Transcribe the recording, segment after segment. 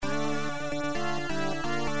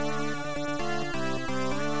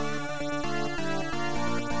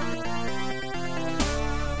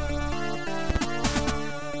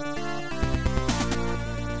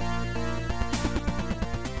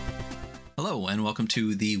Hello, and welcome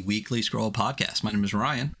to the Weekly Scroll Podcast. My name is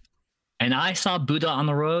Ryan. And I saw Buddha on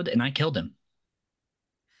the road, and I killed him.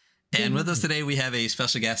 And with us today, we have a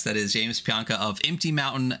special guest that is James Pianka of Empty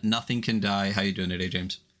Mountain, Nothing Can Die. How are you doing today,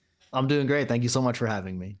 James? I'm doing great. Thank you so much for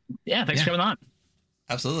having me. Yeah, thanks for coming on.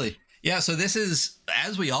 Absolutely. Yeah, so this is,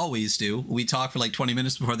 as we always do, we talk for like 20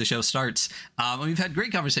 minutes before the show starts. And we've had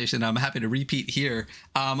great conversation. I'm happy to repeat here.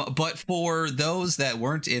 But for those that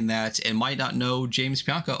weren't in that and might not know James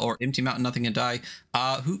Pianka or Empty Mountain, Nothing Can Die,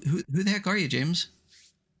 who the heck are you, James?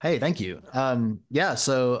 Hey, thank you. I'm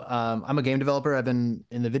a game developer. I've been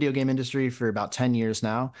in the video game industry for about 10 years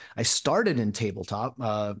now. I started in tabletop.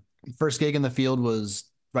 First gig in the field was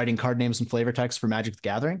writing card names and flavor text for Magic the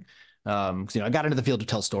Gathering. I got into the field to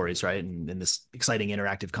tell stories, right? And in this exciting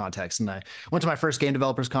interactive context. And I went to my first game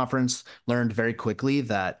developers conference, learned very quickly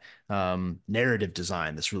that narrative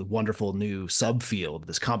design, this really wonderful new subfield,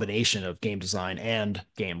 this combination of game design and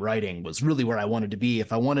game writing was really where I wanted to be.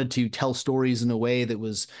 If I wanted to tell stories in a way that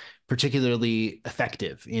was particularly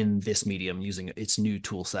effective in this medium using its new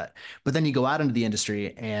tool set. But then you go out into the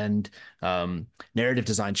industry and narrative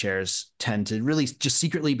design chairs tend to really just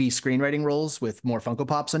secretly be screenwriting roles with more Funko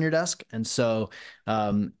Pops on your desk. And so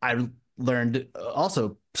I learned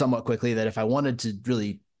also somewhat quickly that if I wanted to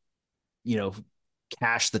really,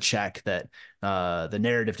 cash the check that the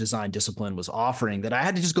narrative design discipline was offering, that I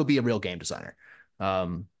had to just go be a real game designer.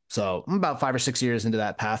 So I'm about 5 or 6 years into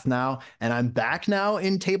that path now, and I'm back now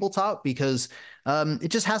in tabletop because it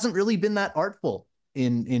just hasn't really been that artful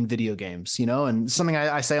in video games, and something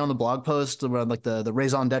I say on the blog post around like the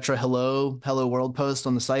raison d'etre hello world post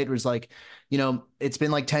on the site was like, it's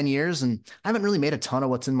been like 10 years and I haven't really made a ton of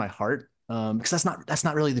what's in my heart. Because that's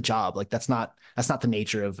not really the job. Like that's not the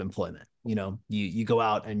nature of employment. You go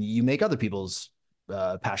out and you make other people's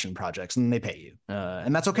passion projects and they pay you,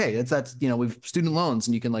 and that's okay. We've student loans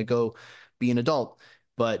and you can like go be an adult.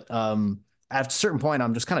 But at a certain point,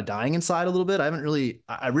 I'm just kind of dying inside a little bit.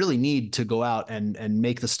 I really need to go out and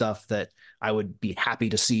make the stuff that I would be happy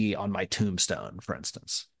to see on my tombstone, for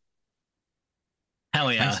instance.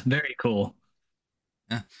 Hell yeah, Nice. very cool.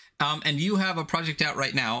 Yeah. And you have a project out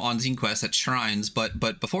right now on Zine Quest at Shrines, but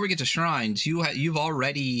before we get to Shrines, you've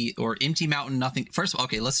already, or Empty Mountain Nothing. First of all,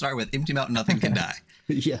 okay, let's start with Empty Mountain Nothing Can Die.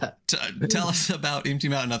 Yeah. Tell us about Empty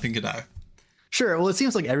Mountain Nothing Can Die. Sure. Well, it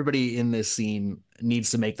seems like everybody in this scene needs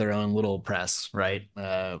to make their own little press, right?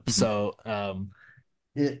 Empty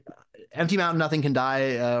Mountain Nothing Can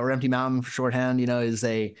Die, or Empty Mountain for shorthand, is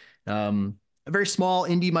a very small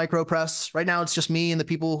indie micro press. Right now, it's just me and the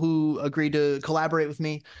people who agreed to collaborate with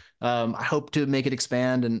me. I hope to make it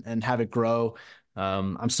expand and have it grow.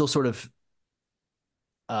 I'm still sort of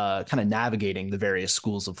kind of navigating the various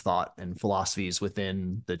schools of thought and philosophies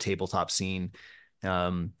within the tabletop scene.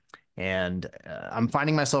 I'm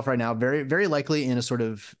finding myself right now very, very likely in a sort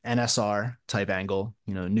of NSR type angle,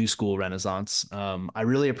 new school renaissance. I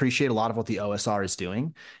really appreciate a lot of what the OSR is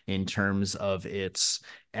doing in terms of its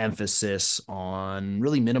emphasis on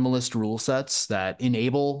really minimalist rule sets that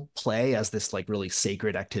enable play as this like really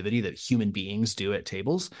sacred activity that human beings do at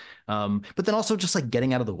tables. But then also just like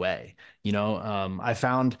getting out of the way, I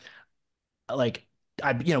found like,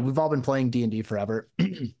 we've all been playing D&D forever.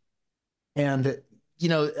 And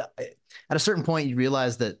at a certain point, you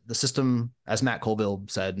realize that the system, as Matt Colville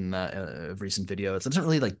said in a recent video, it doesn't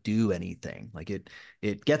really like do anything. Like it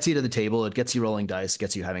gets you to the table, it gets you rolling dice,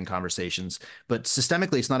 gets you having conversations, but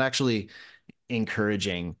systemically, it's not actually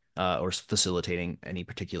encouraging or facilitating any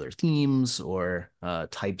particular themes or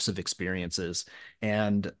types of experiences.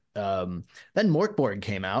 And then Morkborg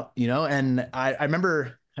came out, and I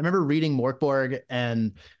remember reading Morkborg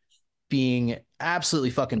and being absolutely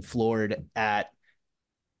fucking floored at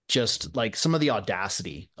just like some of the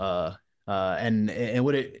audacity and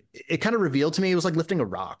what it kind of revealed to me. It was like lifting a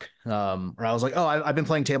rock, where I was like, oh, I've been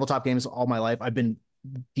playing tabletop games all my life. I've been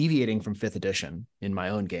deviating from 5th edition in my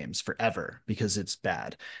own games forever because it's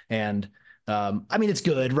bad. And I mean, it's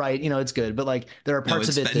good, right? It's good, but like there are parts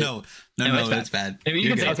of it that It's bad.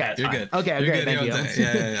 You're good. Okay, You're good. Okay, You're good. Thank you.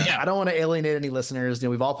 Yeah. I don't want to alienate any listeners.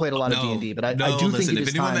 We've all played a lot of D&D, but I do listen, think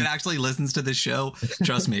if anyone that actually listens to this show,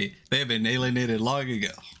 trust me, they have been alienated long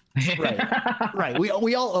ago. Right.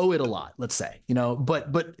 We all owe it a lot, let's say,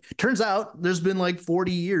 but it turns out there's been like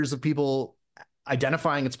 40 years of people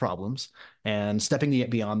identifying its problems and stepping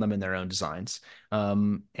beyond them in their own designs.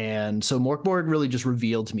 And so Morkborg really just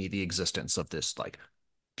revealed to me the existence of this like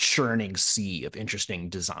churning sea of interesting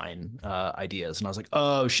design ideas. And I was like,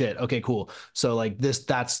 oh shit. Okay, cool. So like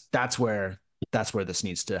that's where this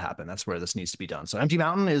needs to happen. That's where this needs to be done. So Empty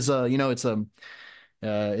Mountain is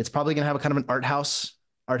it's probably gonna have a kind of an art house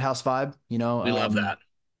vibe. We love that.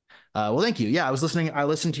 Well, thank you. Yeah, I was listening. I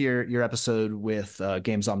listened to your episode with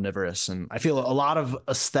Games Omnivorous, and I feel a lot of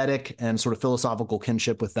aesthetic and sort of philosophical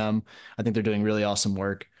kinship with them. I think they're doing really awesome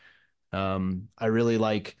work. I really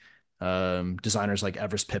like designers like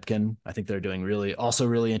Everest Pipkin. I think they're doing really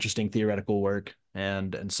interesting theoretical work,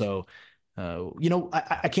 and so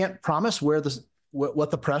I can't promise where this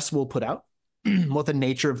what the press will put out, what the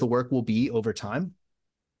nature of the work will be over time.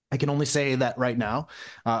 I can only say that right now,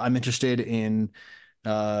 I'm interested in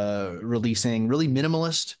releasing really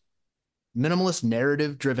minimalist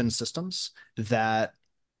narrative driven systems that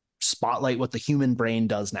spotlight what the human brain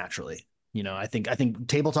does naturally. I think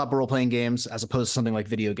tabletop role playing games, as opposed to something like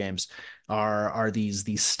video games, are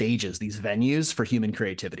these stages, these venues for human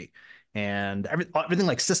creativity, and everything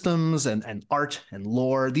like systems and art and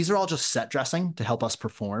lore. These are all just set dressing to help us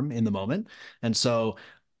perform in the moment. And so,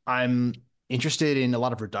 I'm interested in a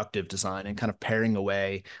lot of reductive design and kind of paring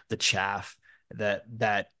away the chaff that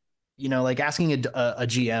like asking a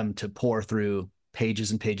GM to pour through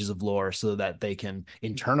pages and pages of lore so that they can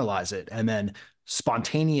internalize it and then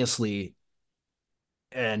spontaneously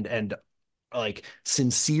and like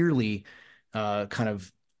sincerely kind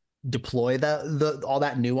of deploy the all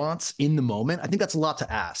that nuance in the moment. I think that's a lot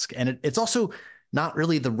to ask, and it's also not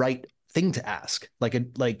really the right thing to ask.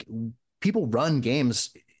 Like people run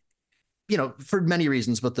games, for many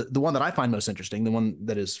reasons, but the one that I find most interesting, the one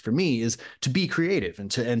that is for me, is to be creative and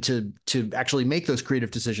to actually make those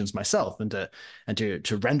creative decisions myself and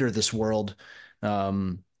to render this world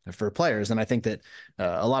for players. And I think that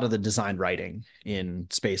a lot of the design writing in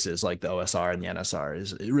spaces like the OSR and the NSR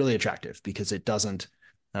is really attractive because it doesn't,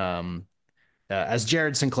 as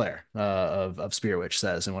Jared Sinclair of Spearwitch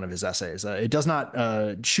says in one of his essays, it does not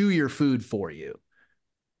chew your food for you.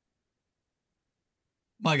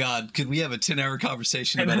 My God, could we have a 10-hour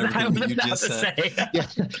conversation about everything that you just said? Yeah,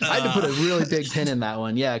 I had to put a really big pin in that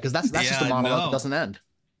one. Yeah, because that's just a monologue that doesn't end.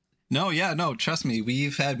 No, trust me.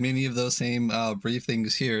 We've had many of those same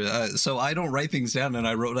briefings here. So I don't write things down, and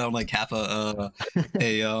I wrote down like half a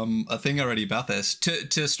thing already about this.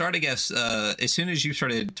 To start, I guess, as soon as you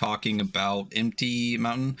started talking about Empty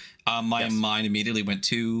Mountain, my mind immediately went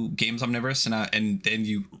to Games Omnivorous, and then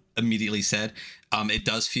you immediately said it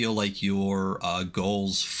does feel like your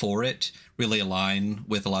goals for it really align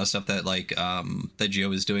with a lot of stuff that that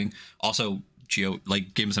Geo is doing. Also, Geo,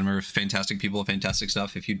 like Games Omnivorous, fantastic people, fantastic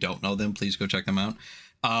stuff. If you don't know them, please go check them out.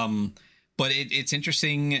 But it's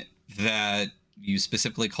interesting that you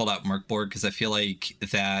specifically called out Merkborg, because I feel like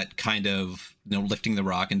that kind of lifting the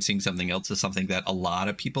rock and seeing something else is something that a lot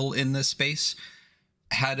of people in this space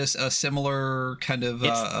had a similar kind of.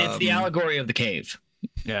 It's the allegory of the cave.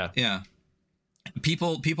 Yeah.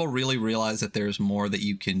 People really realize that there's more that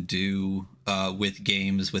you can do with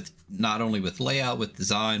games, with not only with layout, with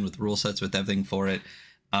design, with rule sets, with everything for it.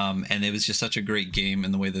 And it was just such a great game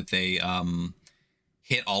in the way that they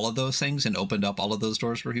hit all of those things and opened up all of those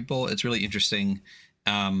doors for people. It's really interesting.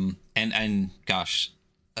 And gosh,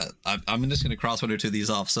 I'm just going to cross one or two of these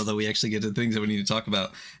off so that we actually get to the things that we need to talk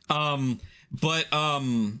about. But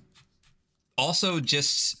also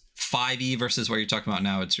just 5e versus what you're talking about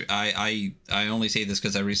now. It's I only say this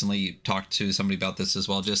because I recently talked to somebody about this as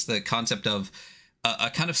well. Just the concept of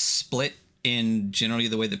a kind of split in generally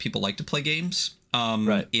the way that people like to play games.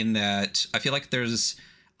 Right. In that I feel like there's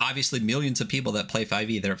obviously millions of people that play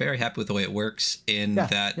 5e. They're very happy with the way it works, in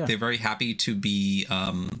that they're very happy to be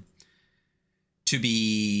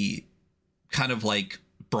kind of like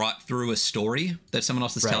brought through a story that someone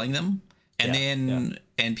else is telling them. And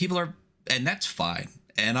and people are, and that's fine.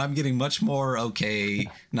 And I'm getting much more okay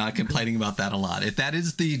not complaining about that a lot. If that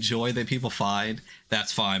is the joy that people find,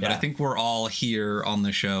 that's fine. But I think we're all here on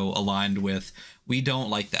the show aligned with, we don't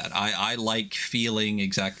like that. I like feeling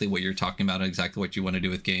exactly what you're talking about, exactly what you want to do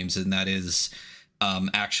with games. And that is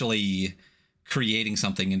actually creating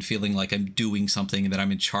something and feeling like I'm doing something and that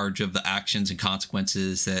I'm in charge of the actions and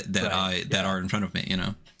consequences that are in front of me,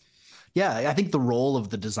 Yeah, I think the role of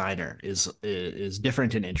the designer is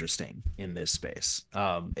different and interesting in this space.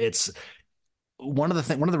 It's one of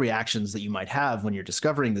the reactions that you might have when you're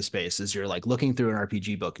discovering the space is you're like looking through an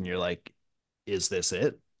RPG book and you're like, is this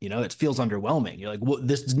it? It feels underwhelming. You're like, well,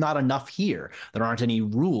 this is not enough here. There aren't any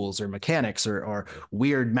rules or mechanics or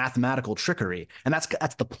weird mathematical trickery. And that's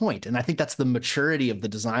the point. And I think that's the maturity of the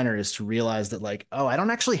designer, is to realize that, like, oh, I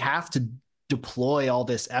don't actually have to deploy all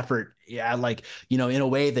this effort in a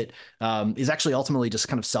way that is actually ultimately just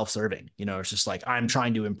kind of self-serving. It's just like, I'm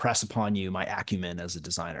trying to impress upon you my acumen as a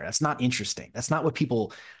designer. That's not interesting. That's not what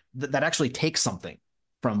people that actually takes something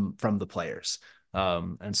from the players.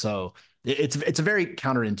 And so it's a very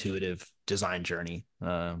counterintuitive design journey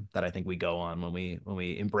that I think we go on when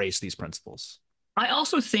we embrace these principles. I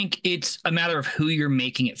also think it's a matter of who you're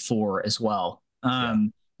making it for as well. Yeah.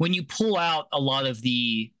 When you pull out a lot of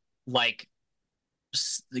the like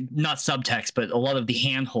not subtext, but a lot of the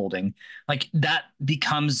hand holding, like that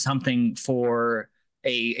becomes something for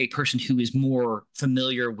a person who is more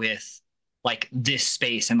familiar with like this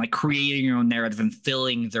space and like creating your own narrative and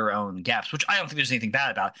filling their own gaps, which I don't think there's anything bad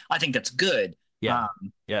about. I think that's good. Yeah.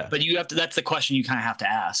 Yeah. But you have to, that's the question you kind of have to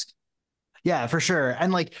ask. Yeah, for sure.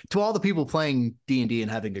 And like to all the people playing D&D and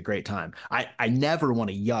having a great time, I never want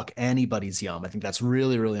to yuck anybody's yum. I think that's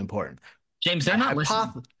really, really important. James, they're not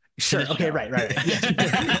listening. Sure. Okay. Right.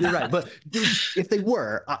 Yeah, you're right. But if they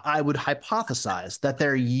were, I would hypothesize that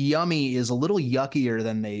their yummy is a little yuckier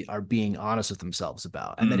than they are being honest with themselves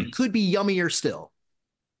about, and that it could be yummier still.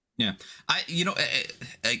 Yeah,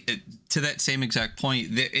 to that same exact point,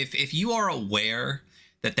 if you are aware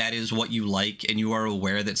that that is what you like, and you are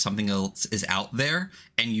aware that something else is out there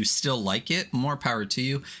and you still like it, more power to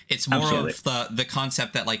you. It's more of the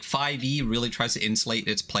concept that like 5e really tries to insulate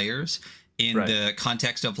its players in the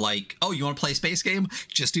context of like, oh, you want to play a space game?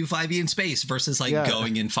 Just do 5e in space versus like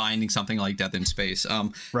going and finding something like Death in Space.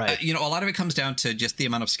 A lot of it comes down to just the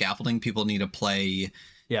amount of scaffolding people need to play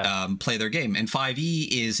their game. And 5e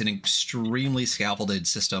is an extremely scaffolded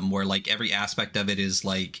system where like every aspect of it is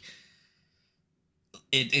like,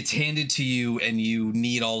 it's handed to you and you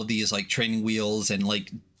need all of these like training wheels and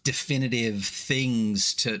like definitive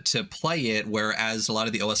things to play it, whereas a lot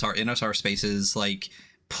of the OSR NSR spaces like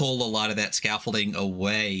pull a lot of that scaffolding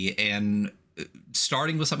away. And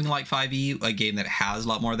starting with something like 5e, a game that has a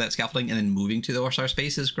lot more of that scaffolding, and then moving to the OSR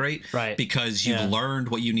space is great, right? Because you've learned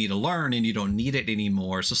what you need to learn and you don't need it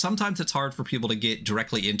anymore. So sometimes it's hard for people to get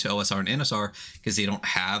directly into OSR and NSR because they don't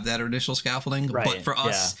have that initial scaffolding. But for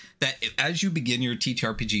us, that as you begin your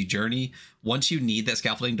TTRPG journey, once you need that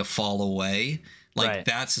scaffolding to fall away, like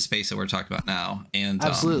that's the space that we're talking about now. And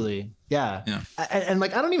absolutely. And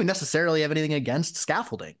like, I don't even necessarily have anything against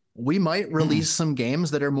scaffolding. We might release some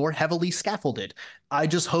games that are more heavily scaffolded. I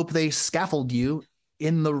just hope they scaffold you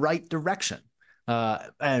in the right direction.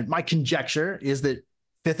 And my conjecture is that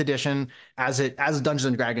 5th edition, as Dungeons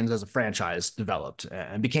and Dragons as a franchise developed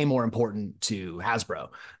and became more important to Hasbro,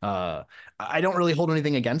 I don't really hold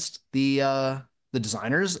anything against the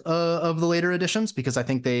designers of the later editions, because I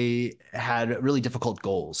think they had really difficult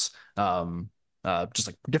goals. Just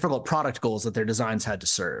like difficult product goals that their designs had to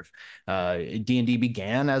serve. D&D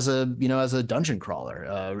began as a dungeon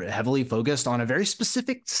crawler, heavily focused on a very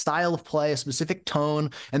specific style of play, a specific tone,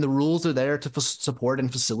 and the rules are there to support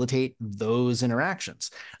and facilitate those interactions.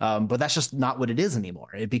 But that's just not what it is anymore.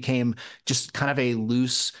 It became just kind of a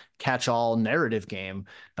loose catch-all narrative game,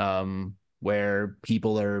 where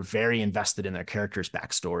people are very invested in their characters'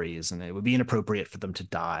 backstories, and it would be inappropriate for them to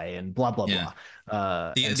die, and blah blah blah.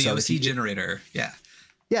 The OC generator,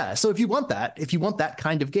 yeah. So if you want that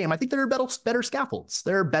kind of game, I think there are better scaffolds.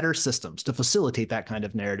 There are better systems to facilitate that kind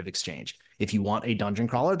of narrative exchange. If you want a dungeon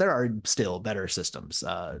crawler, there are still better systems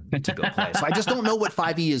to go play. So I just don't know what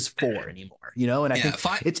 5e is for anymore, And I think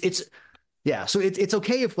so it's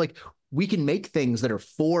okay if like we can make things that are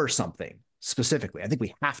for something specifically. I think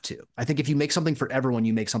we have to. I think if you make something for everyone,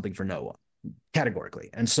 you make something for no one, categorically.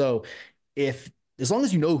 And so as long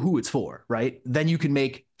as you know who it's for, right, then you can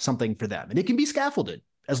make something for them. And it can be scaffolded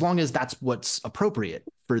as long as that's what's appropriate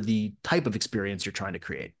for the type of experience you're trying to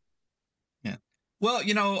create. Yeah. Well,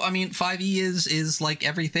 5e is like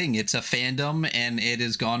everything. It's a fandom, and it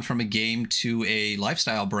has gone from a game to a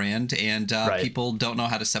lifestyle brand, and people don't know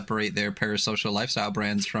how to separate their parasocial lifestyle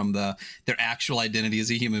brands from their actual identity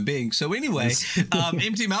as a human being. So anyway,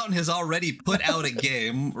 Empty Mountain has already put out a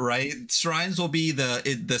game, right? Shrines will be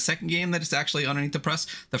the second game that is actually underneath the press.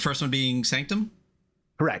 The first one being Sanctum.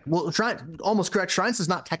 Correct. Well, almost correct. Shrines is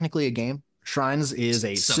not technically a game. Shrines is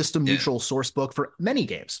a system-neutral source book for many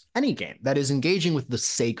games, any game that is engaging with the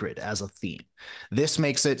sacred as a theme. This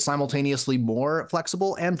makes it simultaneously more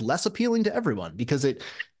flexible and less appealing to everyone, because it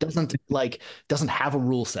doesn't have a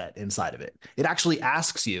rule set inside of it. It actually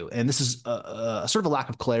asks you, and this is a sort of a lack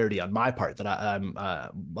of clarity on my part that I'm a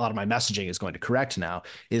lot of my messaging is going to correct now,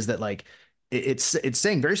 is that like it's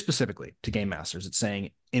saying very specifically to game masters, it's saying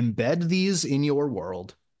embed these in your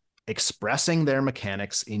world, expressing their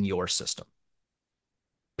mechanics in your system,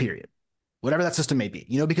 period. Whatever that system may be,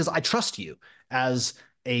 because I trust you as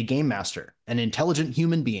a game master, an intelligent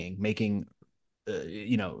human being making,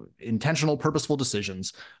 intentional, purposeful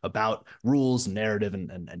decisions about rules, narrative,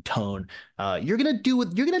 and tone. You're going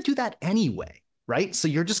to do that anyway, right? So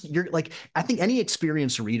you're like, I think any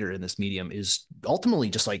experienced reader in this medium is ultimately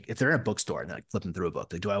just like, if they're in a bookstore and they're like flipping through a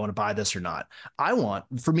book, like, do I want to buy this or not?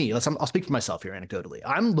 For me, I'll speak for myself here anecdotally.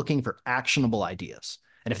 I'm looking for actionable ideas.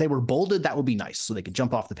 And if they were bolded, that would be nice. So they could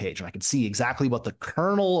jump off the page and I could see exactly what the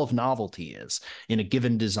kernel of novelty is in a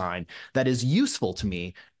given design that is useful to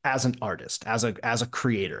me as an artist, as a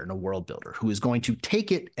creator and a world builder who is going to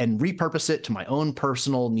take it and repurpose it to my own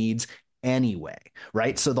personal needs anyway,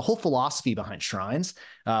 right? So the whole philosophy behind shrines,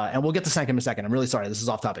 and we'll get to Sanctum in a second. I'm really sorry, this is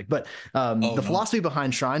off topic, but Oh the no. philosophy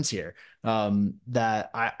behind shrines here, that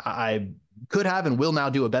I could have and will now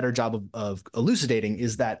do a better job of elucidating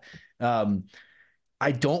is that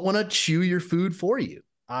I don't want to chew your food for you.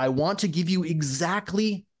 I want to give you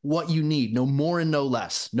exactly what you need, no more and no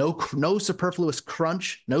less. No superfluous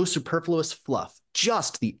crunch, no superfluous fluff.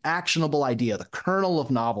 Just the actionable idea, the kernel of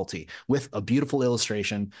novelty, with a beautiful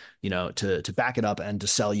illustration, to back it up and to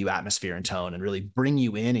sell you atmosphere and tone and really bring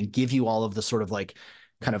you in and give you all of the sort of like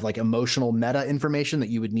kind of like emotional meta information that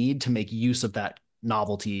you would need to make use of that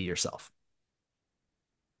novelty yourself.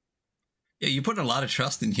 Yeah, you put a lot of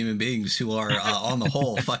trust in human beings who are, on the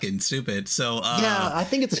whole, fucking stupid. So, Yeah, I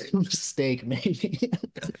think it's a mistake, maybe.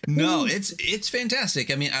 no, it's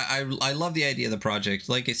fantastic. I mean, I love the idea of the project.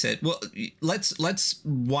 Like I said, well, let's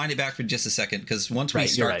wind it back for just a second because once we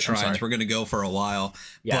start shrines, we're going to go for a while.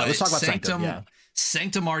 Yeah, but let's talk about Sanctum. Yeah.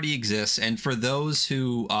 Sanctum already exists, and for those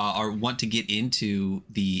who want to get into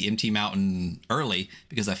the MT Mountain early,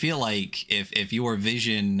 because I feel like if your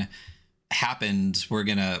vision happened,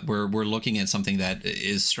 we're looking at something that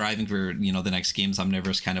is striving for the next Games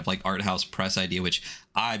Omnivorous kind of like art house press idea, which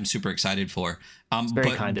I'm super excited for. It's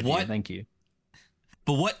very kind of you. Thank you.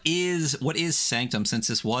 But what is Sanctum, since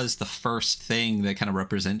this was the first thing that kind of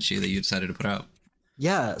represents you that you decided to put out?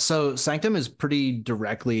 Yeah, so Sanctum is pretty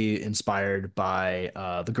directly inspired by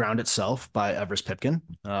The Ground itself by Everest Pipkin,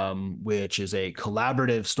 which is a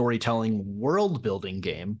collaborative storytelling world building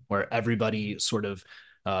game where everybody sort of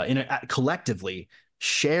collectively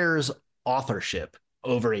shares authorship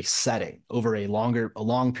over a setting over a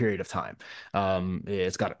long period of time.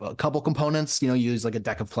 It's got a couple components. You use like a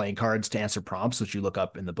deck of playing cards to answer prompts, which you look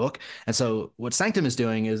up in the book. And so what Sanctum is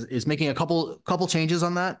doing is making a couple changes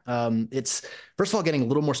on that. It's first of all getting a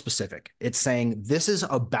little more specific. It's saying this is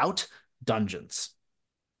about dungeons.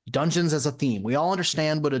 Dungeons as a theme. We all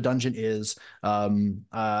understand what a dungeon is. I'm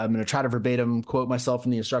going to try to verbatim quote myself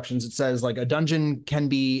in the instructions. It says like a dungeon can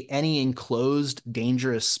be any enclosed,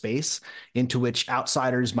 dangerous space into which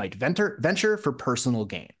outsiders might venture for personal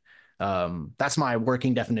gain. That's my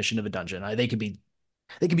working definition of a dungeon. They could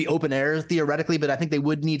be open air theoretically, but I think they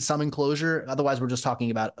would need some enclosure. Otherwise, we're just talking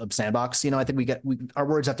about a sandbox. I think our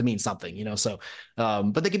words have to mean something. So,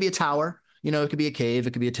 but they could be a tower. It could be a cave.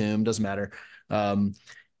 It could be a tomb. Doesn't matter.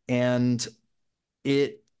 And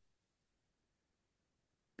it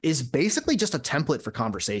is basically just a template for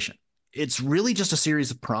conversation. It's really just a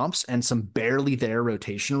series of prompts and some barely there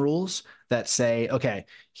rotation rules that say, okay,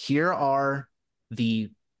 here are some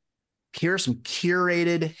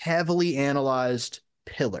curated, heavily analyzed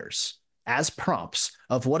pillars as prompts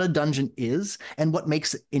of what a dungeon is and what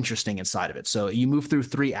makes it interesting inside of it. So you move through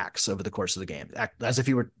 3 acts over the course of the game, as if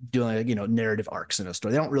you were doing narrative arcs in a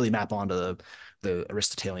story. They don't really map onto the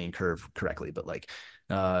Aristotelian curve correctly, but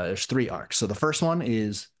there's 3 arcs. So the first one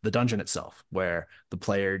is the dungeon itself, where the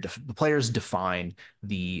players define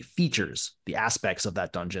the features, the aspects of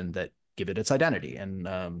that dungeon that give it its identity.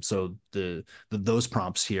 And so those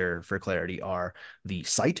prompts here for clarity are the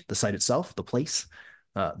site itself, the place,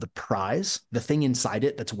 the prize, the thing inside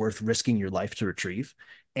it that's worth risking your life to retrieve,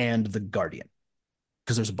 and the guardian.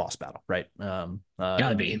 Because there's a boss battle, right?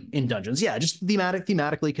 Gotta be in dungeons. Yeah, just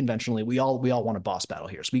thematically, conventionally, we all want a boss battle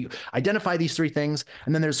here. So we identify these 3 things,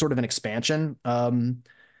 and then there's sort of an expansion.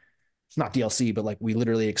 It's not DLC, but we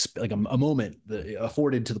literally a moment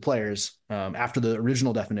afforded to the players after the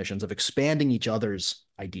original definitions of expanding each other's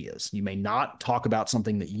ideas. You may not talk about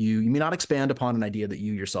something that you may not expand upon an idea that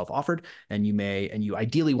you yourself offered, and you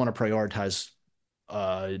ideally want to prioritize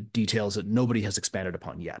details that nobody has expanded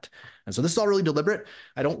upon yet. And so this is all really deliberate.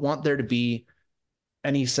 I don't want there to be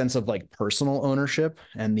any sense of personal ownership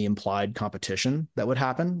and the implied competition that would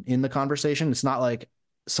happen in the conversation. It's not like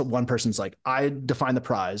one person's like, I define the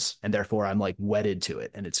prize and therefore I'm wedded to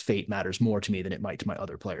it and its fate matters more to me than it might to my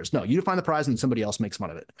other players. No, you define the prize and somebody else makes fun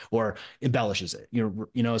of it or embellishes it.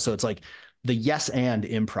 So it's the yes and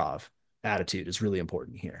improv attitude is really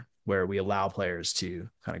important here, where we allow players to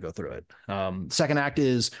kind of go through it. Second act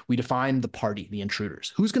is we define the party, the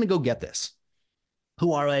intruders. Who's going to go get this?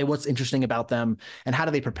 Who are they? What's interesting about them? And how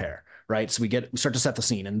do they prepare? right? So we start to set the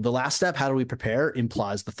scene, and the last step, how do we prepare,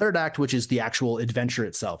 implies the third act, which is the actual adventure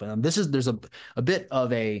itself. And there's a bit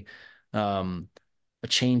of a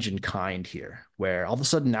change in kind here, where all of a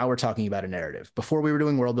sudden now we're talking about a narrative. Before we were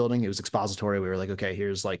doing world building, it was expository. We were like, okay,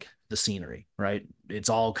 here's like the scenery, right? It's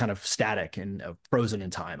all kind of static and frozen in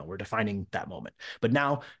time, and we're defining that moment. But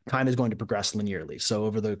now time is going to progress linearly. So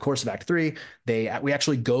over the course of Act 3, we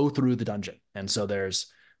actually go through the dungeon, and so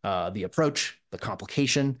there's the approach, the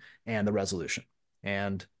complication, and the resolution.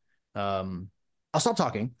 And I'll stop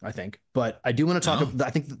talking, I think, but I do want to talk. No. I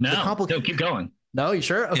think the complication. No, keep going. No, you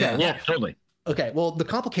sure? Okay. Yeah, well, totally. Okay, well, the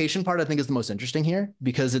complication part I think is the most interesting here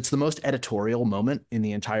because it's the most editorial moment in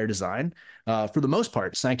the entire design. For the most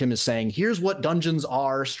part, Sanctum is saying, here's what dungeons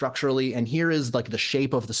are structurally, and here is like the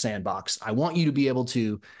shape of the sandbox. I want you to be able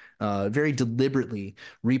to very deliberately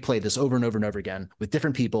replay this over and over and over again with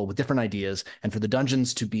different people, with different ideas, and for the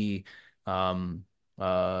dungeons to be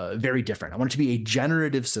very different. I want it to be a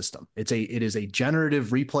generative system. It is a generative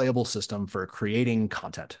replayable system for creating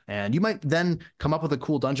content. And you might then come up with a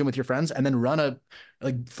cool dungeon with your friends and then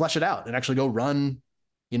flesh it out and actually go run,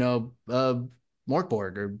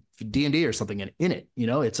 Morkborg or D&D or something in it.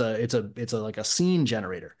 It's a like a scene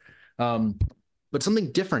generator. But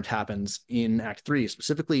something different happens in Act 3,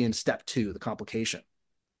 specifically in Step 2, the complication,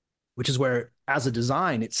 which is where, as a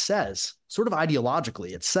design, it says, sort of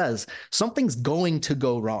ideologically, it says something's going to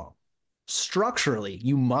go wrong. Structurally,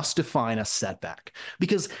 you must define a setback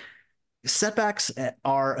because setbacks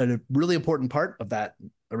are a really important part of that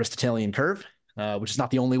Aristotelian curve, which is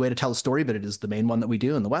not the only way to tell a story, but it is the main one that we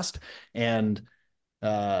do in the West. And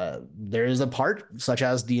there is a part such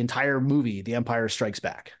as the entire movie, The Empire Strikes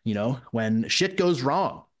Back, when shit goes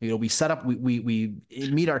wrong. We set up, we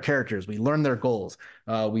meet our characters, we learn their goals,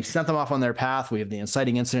 we sent them off on their path, we have the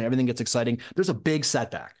inciting incident, everything gets exciting. There's a big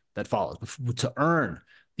setback that follows to earn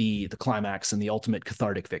the climax and the ultimate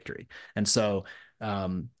cathartic victory. And so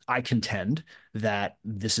I contend that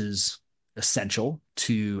this is essential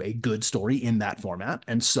to a good story in that format.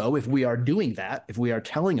 And so if we are doing that, if we are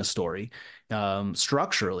telling a story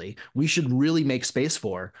structurally, we should really make space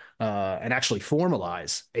for and actually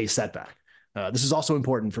formalize a setback. This is also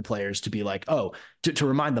important for players to be like, to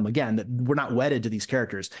remind them again that we're not wedded to these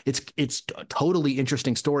characters. It's a totally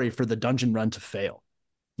interesting story for the dungeon run to fail.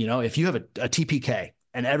 If you have a TPK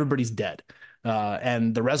and everybody's dead,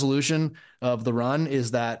 and the resolution of the run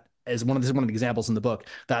is that, as one of the examples in the book,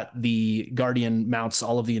 that the guardian mounts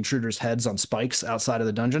all of the intruders' heads on spikes outside of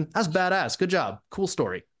the dungeon. That's badass. Good job. Cool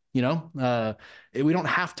story. We don't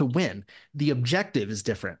have to win. The objective is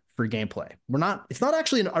different for gameplay. It's not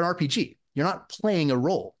actually an RPG. You're not playing a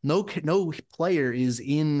role. No player is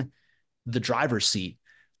in the driver's seat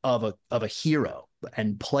of a hero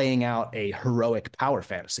and playing out a heroic power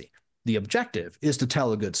fantasy. The objective is to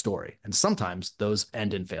tell a good story, and sometimes those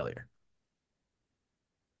end in failure.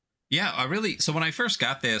 Yeah, so when I first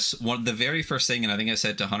got this, the very first thing, and I think I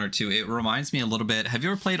said to Hunter too, it reminds me a little bit. Have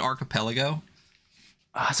you ever played Archipelago?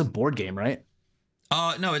 It's a board game, right?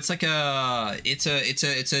 No, it's like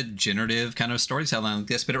it's a generative kind of storytelling like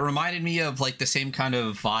this, but it reminded me of like the same kind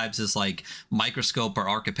of vibes as like Microscope or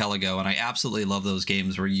Archipelago, and I absolutely love those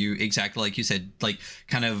games where you, exactly like you said, like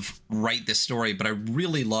kind of write the story. But I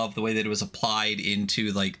really love the way that it was applied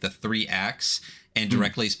into like the 3 acts and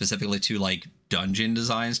directly specifically to like dungeon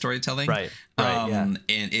design storytelling. Right. Yeah. And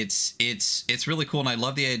it's really cool. And I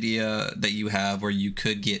love the idea that you have where you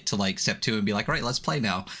could get to like Step 2 and be like, all right, let's play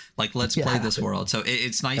now. Like, let's play this world. So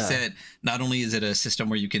it's nice that not only is it a system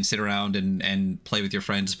where you can sit around and play with your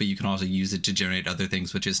friends, but you can also use it to generate other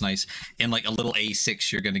things, which is nice. And like a little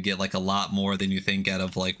A6, you're going to get like a lot more than you think out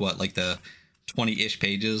of like the 20-ish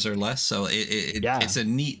pages or less. So it's a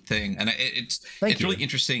neat thing. And it's really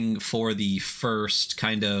interesting for the first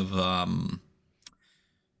kind of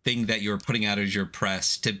thing that you're putting out as your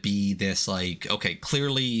press to be this like, okay,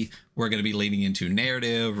 clearly we're going to be leaning into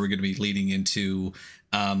narrative. We're going to be leaning into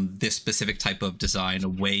this specific type of design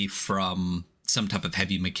away from some type of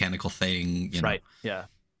heavy mechanical thing. Right. Yeah.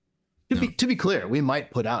 To be clear, we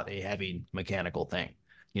might put out a heavy mechanical thing,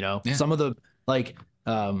 some of the like,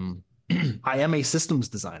 I am a systems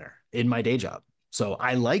designer in my day job, so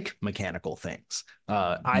I like mechanical things.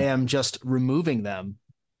 I am just removing them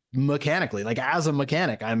mechanically. Like as a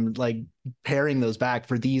mechanic, I'm like paring those back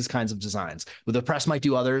for these kinds of designs. But the press might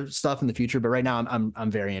do other stuff in the future, but right now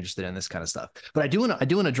I'm very interested in this kind of stuff. But I do want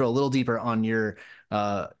to drill a little deeper on your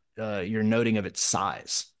noting of its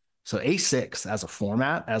size. So A6 as a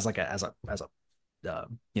format, as a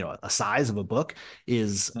a size of a book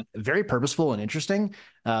is very purposeful and interesting.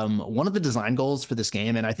 One of the design goals for this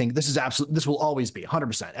game, and I think this will always be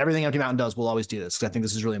 100%. Everything Empty Mountain does will always do this, because I think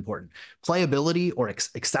this is really important. Playability or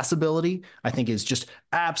accessibility, I think, is just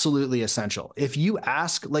absolutely essential. If you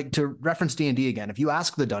ask, like, to reference D&D again, if you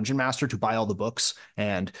ask the dungeon master to buy all the books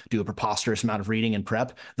and do a preposterous amount of reading and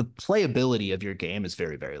prep, the playability of your game is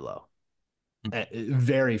very, very low.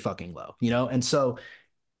 Very fucking low, and so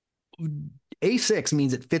A6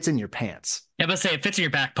 means it fits in your pants. Yeah, but say it fits in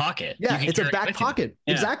your back pocket. Yeah, it's a back pocket.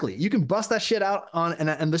 Yeah. Exactly. You can bust that shit out on,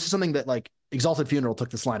 and this is something that, like, Exalted Funeral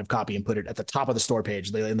took this line of copy and put it at the top of the store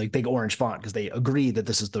page in like big orange font, because they agreed that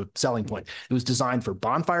this is the selling point. It was designed for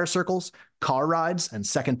bonfire circles, car rides, and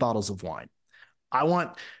second bottles of wine. I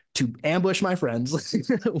want to ambush my friends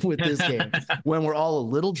with this game when we're all a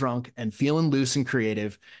little drunk and feeling loose and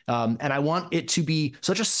creative. And I want it to be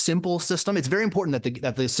such a simple system. It's very important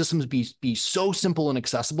that the systems be so simple and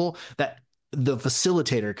accessible that the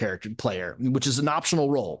facilitator player, which is an optional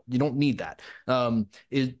role, you don't need that,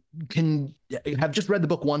 it can have just read the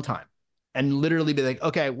book one time and literally be like,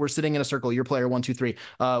 okay, we're sitting in a circle, you're player 1, 2, 3.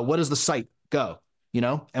 What does the site go?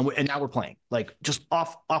 And now we're playing, like, just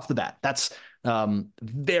off the bat. That's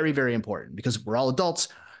very, very important, because we're all adults.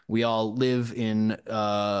 We all live in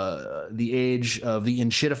the age of the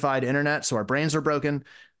enshittified internet, so our brains are broken.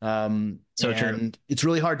 So true. It's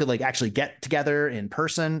really hard to, like, actually get together in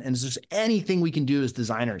person. And there's anything we can do as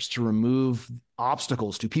designers to remove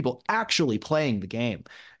obstacles to people actually playing the game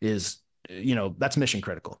is, that's mission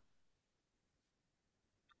critical.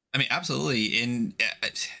 I mean, absolutely. And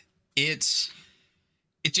it's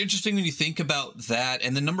interesting when you think about that,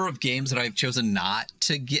 and the number of games that I've chosen not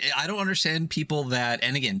to get. I don't understand people that,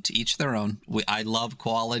 and again, to each their own. I love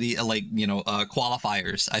quality,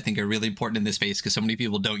 qualifiers. I think are really important in this space, because so many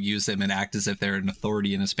people don't use them and act as if they're an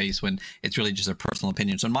authority in a space when it's really just a personal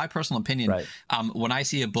opinion. So in my personal opinion, right, when I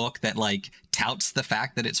see a book that, like, touts the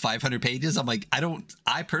fact that it's 500 pages, I'm like, I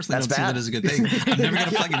personally don't see that as a good thing. I'm never going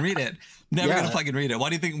to fucking read it. Never gonna fucking read it. Why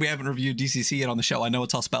do you think we haven't reviewed DCC yet on the show? I know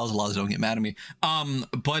it's all spells laws, don't get mad at me.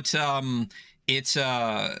 But it's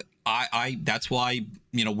I that's why,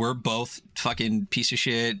 we're both fucking piece of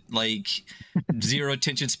shit, like, zero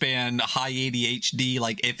attention span, high ADHD.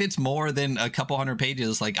 Like, if it's more than a couple hundred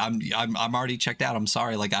pages, like, I'm already checked out. I'm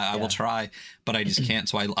sorry. Like, I will try, but I just can't.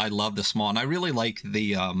 So I love the small, and I really like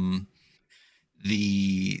the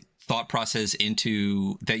thought process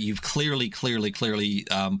into that you've clearly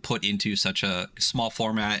put into such a small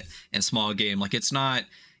format and small game. Like, it's not,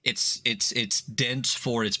 it's dense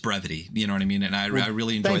for its brevity, you know what I mean? And I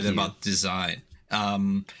really enjoy that about design.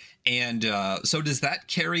 So does that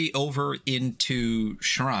carry over into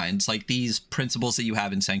Shrines, like these principles that you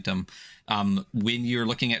have in Sanctum, when you're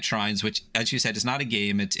looking at Shrines, which, as you said, is not a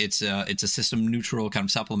game, it's a system neutral kind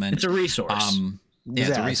of supplement, it's a resource.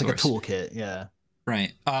 It's a resource, like a toolkit. Yeah.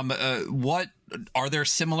 Right. What are there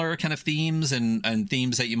similar kind of themes and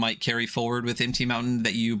themes that you might carry forward with Empty Mountain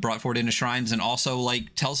that you brought forward into Shrines? And also,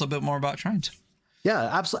 like, tell us a bit more about Shrines.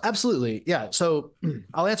 Yeah, absolutely. Yeah. So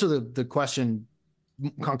I'll answer the question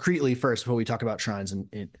concretely first before we talk about Shrines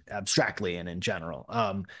and abstractly and in general.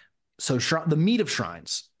 So the meat of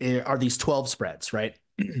Shrines are these 12 spreads, right?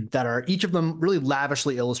 That are each of them really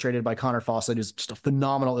lavishly illustrated by Connor Fawcett, who's just a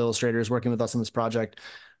phenomenal illustrator, is working with us on this project.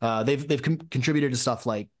 They've contributed to stuff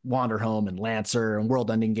like Wander Home and Lancer and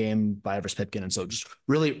World Ending Game by Everest Pipkin, and so just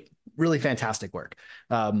really, really fantastic work.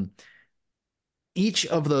 Each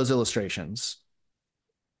of those illustrations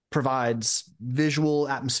provides visual,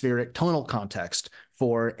 atmospheric, tonal context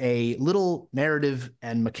for a little narrative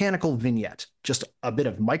and mechanical vignette, just a bit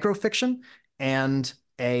of microfiction and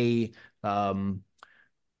a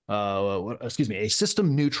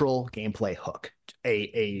system neutral gameplay hook,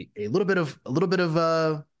 a little bit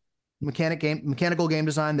of mechanical game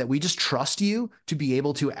design that we just trust you to be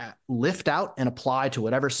able to lift out and apply to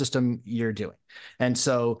whatever system you're doing. And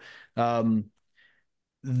so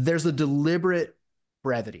there's a deliberate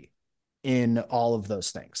brevity in all of those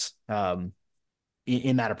things,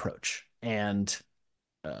 in that approach. And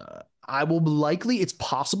I will likely, it's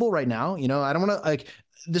possible right now, I don't want to, like,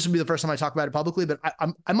 this would be the first time I talk about it publicly, but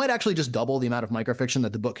I might actually just double the amount of microfiction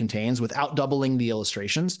that the book contains without doubling the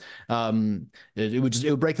illustrations. It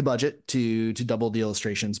would break the budget to double the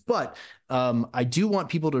illustrations, but I do want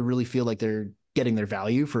people to really feel like they're getting their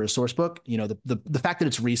value for a source book. The fact that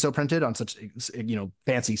it's reso printed on such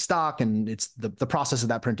fancy stock, and it's the process of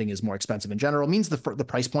that printing is more expensive in general, means the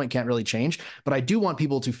price point can't really change. But I do want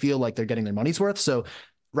people to feel like they're getting their money's worth. So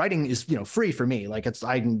writing is free for me. Like,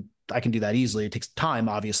 I can do that easily. It takes time,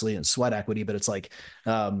 obviously, and sweat equity, but it's like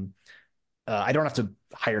I don't have to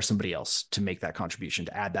hire somebody else to make that contribution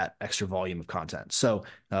to add that extra volume of content. So,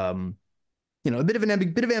 a bit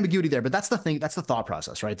of ambiguity there, but that's the thing. That's the thought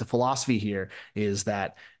process, right? The philosophy here is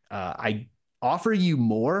that I offer you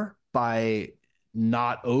more by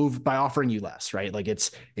by offering you less, right? Like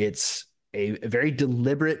it's a very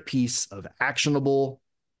deliberate piece of actionable,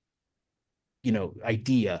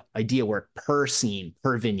 idea work per scene,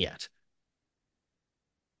 per vignette.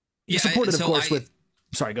 Yeah, Supported, of course, with.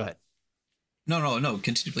 Sorry, go ahead. No.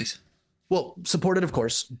 Continue, please. Well, supported, of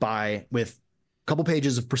course, with a couple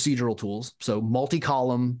pages of procedural tools, so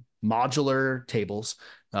multi-column modular tables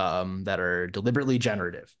that are deliberately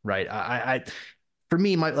generative, right? For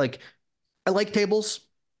me, I like tables,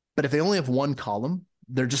 but if they only have one column,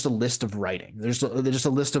 they're just a list of writing. They're just a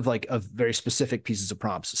list of very specific pieces of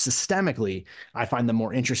prompts. Systemically, I find them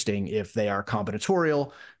more interesting if they are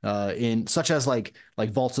combinatorial, in such as like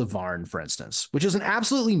Vaults of Varn, for instance, which is an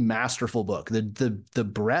absolutely masterful book. The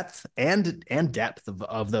breadth and depth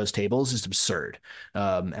of those tables is absurd,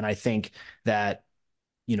 and I think that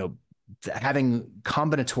having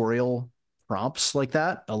combinatorial prompts like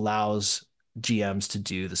that allows GMs to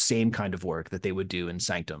do the same kind of work that they would do in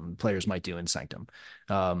Sanctum, players might do in Sanctum.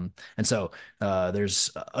 And so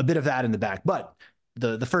there's a bit of that in the back, but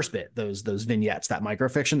the first bit, those vignettes, that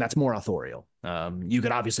microfiction, that's more authorial. You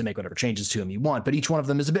could obviously make whatever changes to them you want, but each one of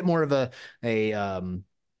them is a bit more of a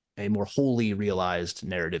more wholly realized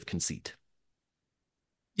narrative conceit.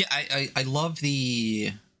 Yeah, I love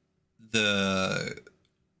the best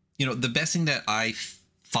thing that I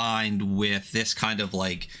find with this kind of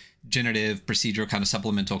like generative procedural kind of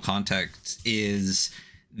supplemental context is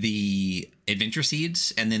the adventure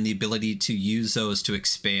seeds, and then the ability to use those to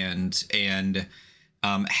expand, and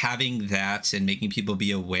having that and making people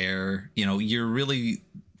be aware. You're really,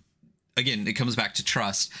 again, it comes back to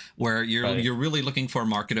trust, where you're really looking for a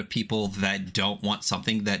market of people that don't want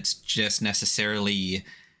something that's just necessarily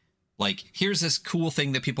like, here's this cool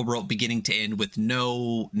thing that people wrote beginning to end with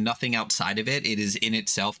nothing outside of it. It is in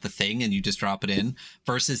itself the thing, and you just drop it in,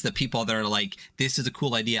 versus the people that are like, this is a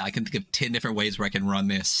cool idea. I can think of 10 different ways where I can run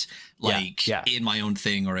this in my own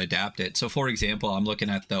thing or adapt it. So for example, I'm looking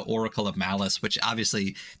at the Oracle of Malice, which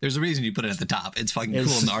obviously there's a reason you put it at the top. It's fucking cool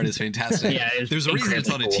and the art is fantastic. There's a reason it's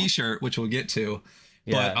on a t-shirt, which we'll get to.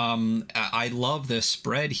 Yeah. But I love this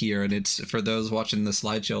spread here, and it's for those watching the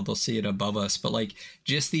slideshow, they'll see it above us. But like,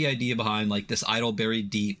 just the idea behind like this idol buried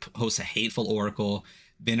deep hosts a hateful oracle.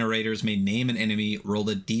 Venerators may name an enemy, roll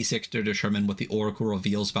a d6 to determine what the oracle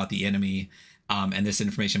reveals about the enemy. And this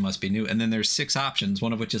information must be new. And then there's 6 options,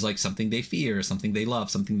 one of which is like something they fear, something they love,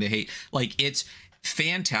 something they hate. Like, it's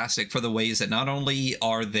fantastic for the ways that not only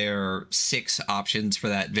are there 6 options for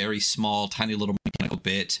that very small, tiny little mechanical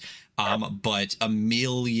bit, but a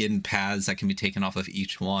million paths that can be taken off of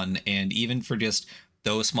each one. And even for just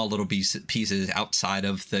those small little pieces outside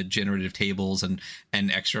of the generative tables and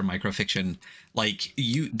extra microfiction, like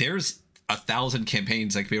there's 1,000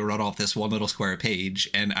 campaigns that can be run off this one little square page.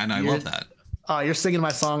 And I love that. You're singing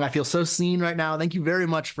my song. I feel so seen right now. Thank you very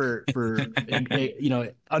much for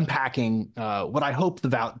unpacking what I hope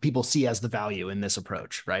people see as the value in this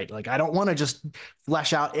approach, right? Like, I don't want to just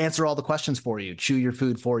answer all the questions for you, chew your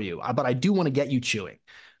food for you, but I do want to get you chewing.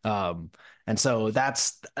 And so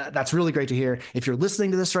that's really great to hear. If you're listening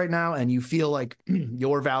to this right now and you feel like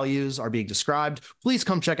your values are being described, please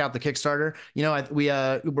come check out the Kickstarter.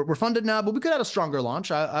 We're funded now, but we could have a stronger launch.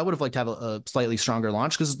 I would have liked to have a slightly stronger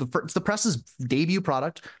launch, because it's the press's debut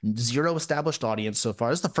product, 0 established audience so far.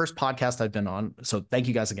 This is the first podcast I've been on, so thank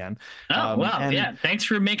you guys again. Oh, wow. Yeah, thanks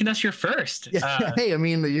for making us your first. Hey, I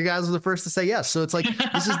mean, you guys are the first to say yes, so it's like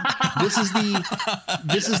this is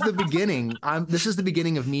the beginning. This is the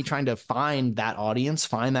beginning of me trying to find that audience,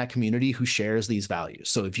 find that community who shares these values.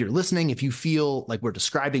 So if you're listening, if you feel like we're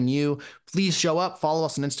describing you, please show up, follow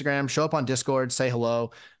us on Instagram, show up on Discord, say hello.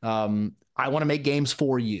 I want to make games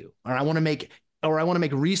for you, or I want to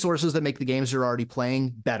make resources that make the games you're already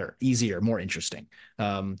playing better, easier, more interesting.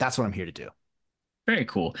 That's what I'm here to do. Very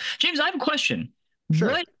cool. James, I have a question.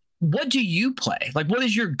 Sure. What do you play? Like, what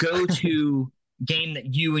is your go-to game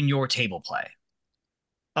that you and your table play?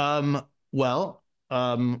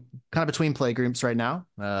 Kind of between play groups right now.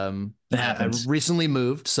 I recently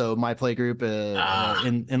moved, so my play group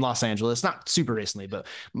in Los Angeles, not super recently, but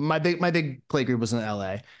my big play group was in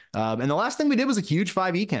LA. And the last thing we did was a huge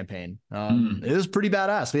 5e campaign. It was pretty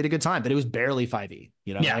badass. We had a good time, but it was barely 5e.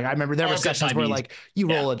 Like, I remember there were sessions where like you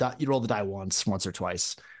roll the die once or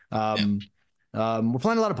twice. We're playing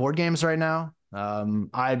a lot of board games right now.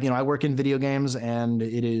 I work in video games, and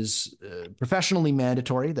it is professionally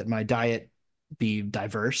mandatory that my diet be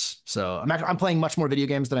diverse. So I'm playing much more video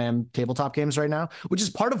games than I am tabletop games right now, which is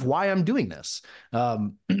part of why I'm doing this.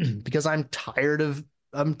 Because I'm tired of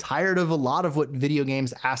a lot of what video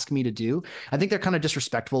games ask me to do. I think they're kind of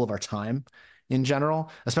disrespectful of our time in general,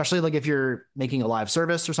 especially like if you're making a live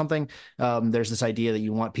service or something. There's this idea that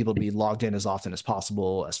you want people to be logged in as often as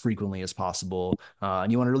possible, as frequently as possible, and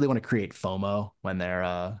you really want to create FOMO when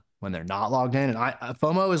they're not logged in. And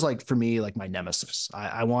FOMO is like for me like my nemesis.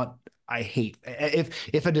 I hate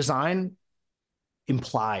if a design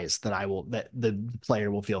implies that the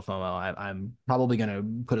player will feel FOMO. I'm probably going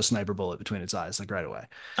to put a sniper bullet between its eyes like right away.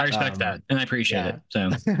 I respect that, and I appreciate it. So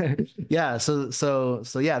yeah, so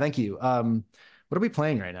yeah, thank you. What are we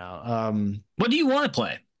playing right now? What do you want to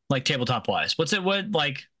play, like tabletop wise? What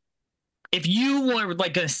like if you were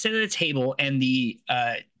like going to sit at a table and the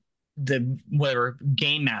whatever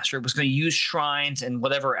game master was going to use shrines and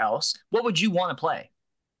whatever else, what would you want to play?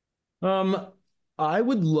 I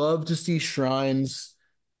would love to see shrines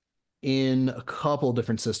in a couple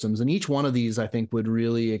different systems, and each one of these I think would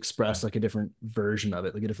really express like a different version of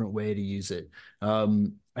it, like a different way to use it.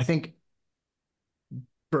 I think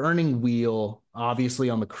Burning Wheel, obviously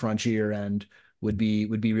on the crunchier end, would be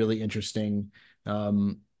really interesting.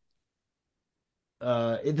 The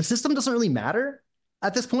system doesn't really matter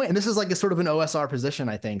at this point, and this is like a sort of an OSR position,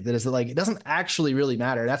 I think, that is like it doesn't actually really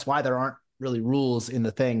matter. That's why there aren't really rules in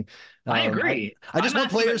the thing. I agree. I just want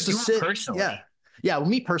players to sit. Personally. Yeah. Well,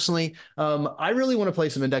 me personally, I really want to play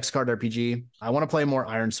some index card RPG. I want to play more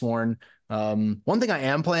Ironsworn. One thing I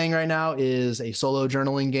am playing right now is a solo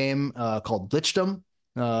journaling game called Glitchdom.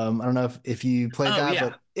 I don't know if you played that,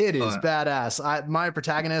 but it is badass. My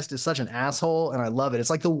protagonist is such an asshole, and I love it. It's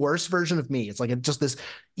like the worst version of me. It's like just this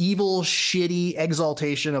evil, shitty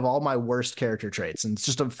exaltation of all my worst character traits, and it's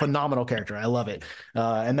just a phenomenal character. I love it.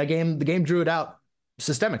 And the game drew it out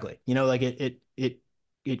systemically. Like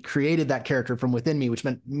it created that character from within me, which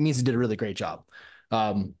means it did a really great job.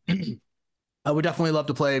 I would definitely love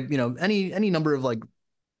to play, any number of like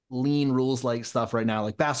lean rules like stuff right now.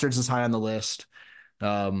 Like Bastards is high on the list.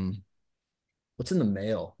 What's in the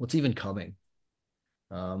mail? What's even coming?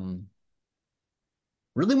 Really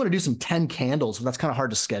want to do some 10 candles, but that's kind of hard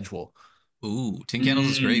to schedule. Ooh, 10 candles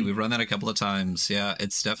is great. We've run that a couple of times. Yeah,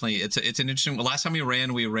 it's definitely it's an interesting. Last time we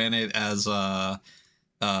ran it as kind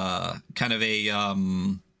of a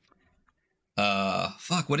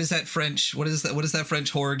what is that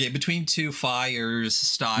French horror game between two fires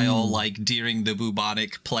style, like during the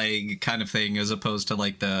bubonic plague kind of thing, as opposed to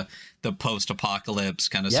like the post-apocalypse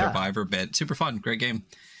kind of survivor bit. Super fun, great game.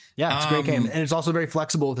 Yeah, it's a great game, and it's also very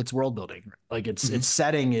flexible with its world building. Like its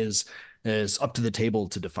setting is up to the table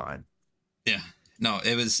to define. Yeah. No,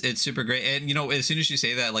 it's super great. And, as soon as you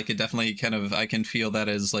say that, like, it definitely kind of, I can feel that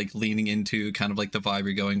as like leaning into kind of like the vibe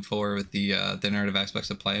you're going for with the narrative aspects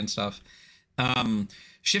of play and stuff.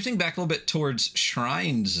 Shifting back a little bit towards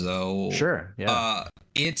shrines though. Sure. Yeah.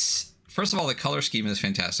 It's, first of all, the color scheme is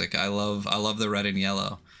fantastic. I love the red and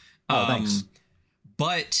yellow. Oh, thanks.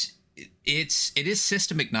 But it is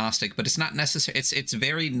system agnostic, but it's not necessary. It's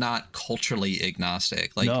very not culturally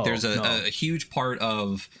agnostic. Like there's a huge part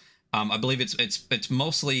of, I believe it's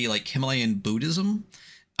mostly like Himalayan Buddhism.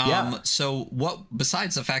 So what,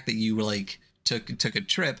 besides the fact that you were like took a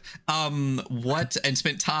trip, what and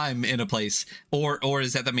spent time in a place, or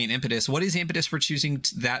is that the main impetus? What is the impetus for choosing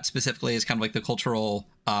that specifically as kind of like the cultural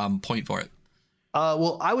point for it?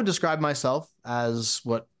 Well, I would describe myself as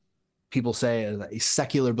what people say as a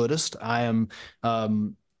secular Buddhist. I am,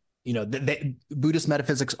 Buddhist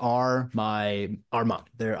metaphysics are my monk.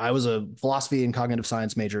 I was a philosophy and cognitive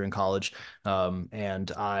science major in college,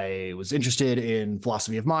 and I was interested in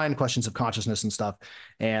philosophy of mind, questions of consciousness, and stuff.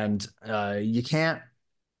 And you can't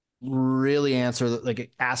really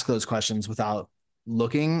ask those questions without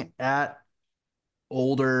looking at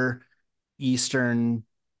older Eastern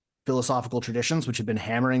philosophical traditions, which have been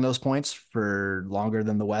hammering those points for longer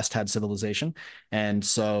than the West had civilization. And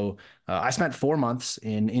so I spent 4 months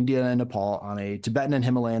in India and Nepal on a Tibetan and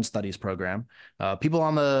Himalayan studies program. People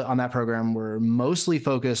on that program were mostly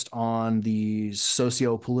focused on the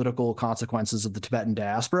socio-political consequences of the Tibetan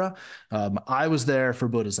diaspora. I was there for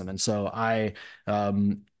Buddhism. And so I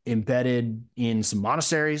embedded in some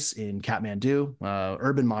monasteries in Kathmandu,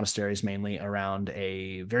 urban monasteries mainly, around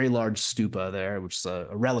a very large stupa there, which is a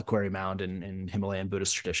reliquary mound in Himalayan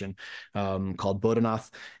Buddhist tradition, called Bodhanath.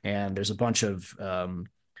 And there's a bunch of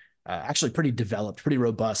actually pretty developed, pretty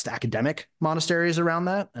robust academic monasteries around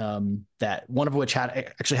that, that one of which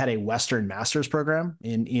had a Western master's program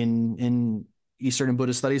in Eastern and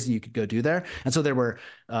Buddhist studies that you could go do there. And so there were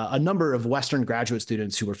a number of Western graduate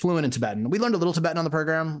students who were fluent in Tibetan. We learned a little Tibetan on the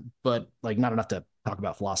program, but like not enough to talk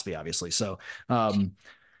about philosophy, obviously. So I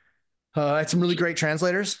had some really great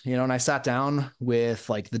translators, and I sat down with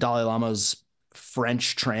like the Dalai Lama's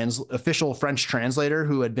official French translator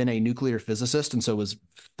who had been a nuclear physicist and so was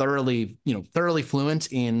thoroughly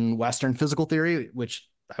fluent in Western physical theory, which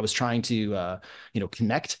I was trying to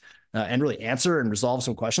connect and really answer and resolve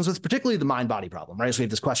some questions with, particularly the mind-body problem, right? So we have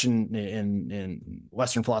this question in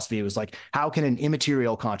Western philosophy. It was like, how can an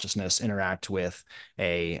immaterial consciousness interact with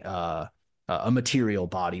a material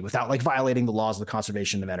body without like violating the laws of the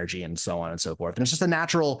conservation of energy and so on and so forth? And it's just a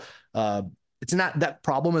natural that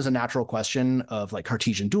problem is a natural question of like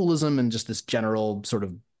Cartesian dualism and just this general sort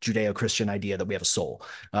of Judeo-Christian idea that we have a soul.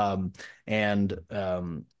 I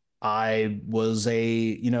was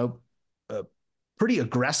a pretty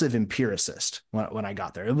aggressive empiricist when I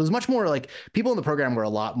got there. It was much more like people in the program were a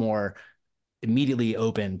lot more immediately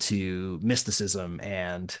open to mysticism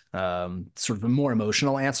and sort of more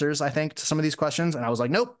emotional answers, I think, to some of these questions. And I was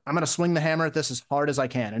like, nope, I'm going to swing the hammer at this as hard as I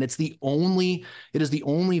can. And it is the only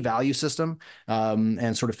value system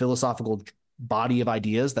and sort of philosophical body of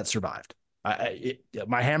ideas that survived.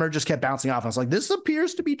 My hammer just kept bouncing off. I was like, this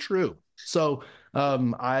appears to be true. So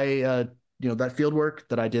that field work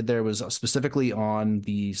that I did there was specifically on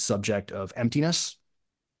the subject of emptiness,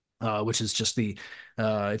 which is just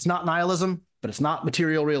it's not nihilism, but it's not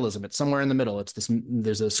material realism. It's somewhere in the middle.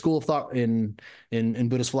 There's a school of thought in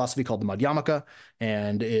Buddhist philosophy called the Madhyamaka,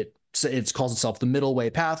 and it calls itself the middle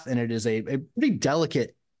way path, and it is a pretty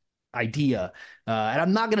delicate idea. And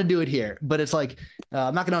I'm not going to do it here, but it's like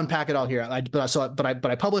I'm not going to unpack it all here. But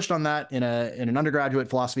I published on that in an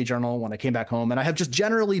undergraduate philosophy journal when I came back home, and I have just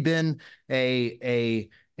generally been a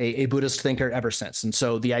Buddhist thinker ever since. And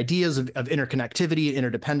so the ideas of interconnectivity,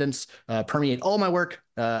 interdependence permeate all my work.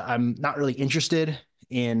 I'm not really interested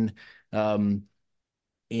in more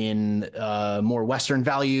Western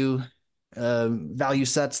value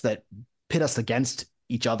sets that pit us against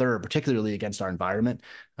each other, or particularly against our environment.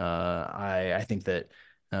 I think that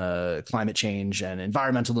climate change and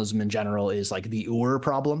environmentalism in general is like the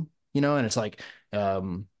problem, and it's like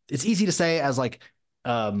it's easy to say as like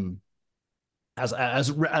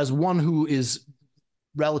as one who is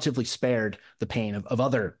relatively spared the pain of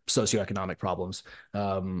other socioeconomic problems,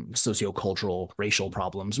 sociocultural, racial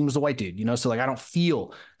problems. And was a white dude, so like I don't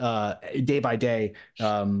feel day by day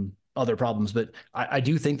other problems, but I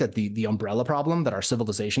do think that the umbrella problem that our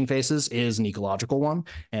civilization faces is an ecological one.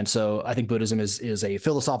 And so I think Buddhism is a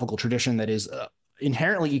philosophical tradition that is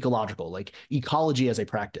inherently ecological. Like ecology as a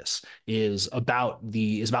practice is about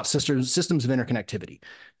systems of interconnectivity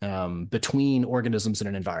between organisms in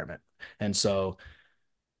an environment. And so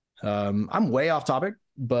I'm way off topic,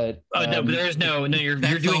 but no, but there's no you're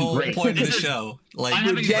that's doing the whole great. point of the show. Like I'm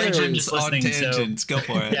having fun, I'm just on listening, tangents, so. go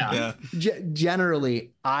for it. Yeah.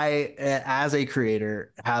 Generally, I as a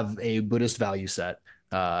creator have a Buddhist value set,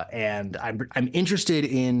 and I'm interested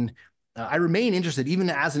in. I remain interested, even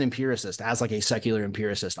as an empiricist, as like a secular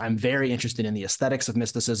empiricist. I'm very interested in the aesthetics of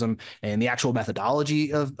mysticism and the actual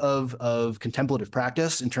methodology of contemplative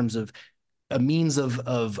practice in terms of a means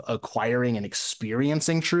of acquiring and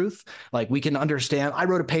experiencing truth. Like we can understand, I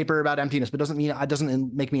wrote a paper about emptiness, but it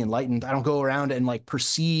doesn't make me enlightened. I don't go around and like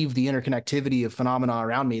perceive the interconnectivity of phenomena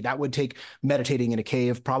around me. That would take meditating in a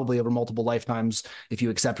cave, probably over multiple lifetimes, if you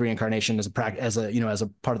accept reincarnation as a part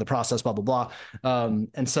of the process, blah, blah, blah.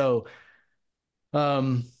 And so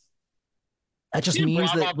that just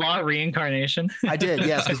means blah, that blah, blah, reincarnation. I did,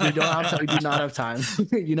 yes, because we do not have time,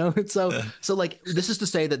 So like this is to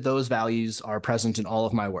say that those values are present in all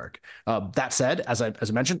of my work. That said, as I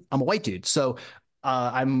mentioned, I'm a white dude, so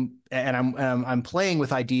I'm playing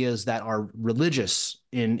with ideas that are religious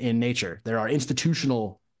in nature. There are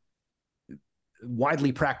institutional,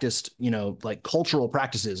 widely practiced, like cultural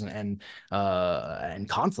practices and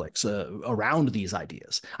conflicts around these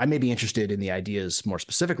ideas. I may be interested in the ideas more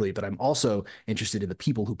specifically, but I'm also interested in the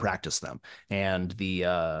people who practice them, and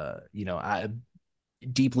I'm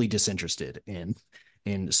deeply disinterested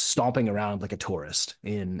in stomping around like a tourist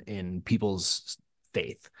in people's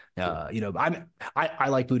faith. I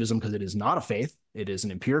like Buddhism because it is not a faith. It is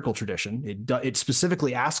an empirical tradition. It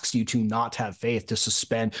specifically asks you to not have faith,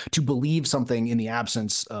 to believe something in the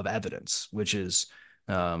absence of evidence, which is,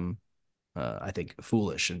 I think,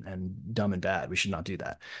 foolish and dumb and bad. We should not do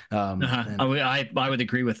that. I would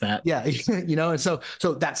agree with that. Yeah, and so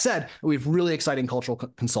that said, we have really exciting cultural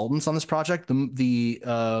consultants on this project. The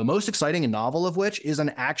most exciting and novel of which is an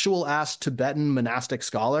actual ass Tibetan monastic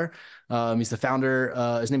scholar. He's the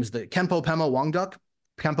founder. His name is the Khenpo Pema Wangduk.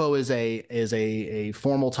 Kempo is a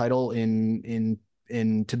formal title in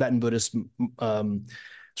Tibetan Buddhist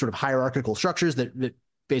sort of hierarchical structures that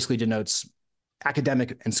basically denotes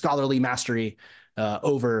academic and scholarly mastery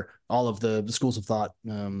over all of the schools of thought.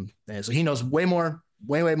 And so he knows way more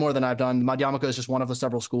than I've done. Madhyamaka is just one of the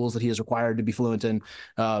several schools that he is required to be fluent in.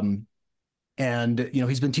 And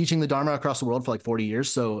he's been teaching the Dharma across the world for like 40 years.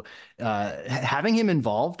 So having him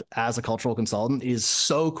involved as a cultural consultant is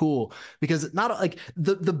so cool, because not like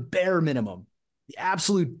the bare minimum, the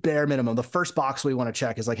absolute bare minimum, the first box we want to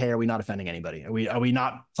check is like, hey, are we not offending anybody? Are we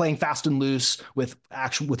not playing fast and loose with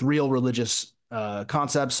real religious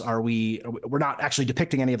concepts? We're not actually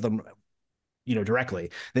depicting any of them directly.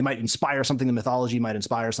 They might inspire something, the mythology might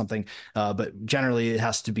inspire something, but generally it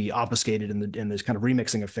has to be obfuscated in this kind of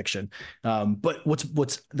remixing of fiction. But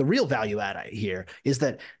what's the real value add here is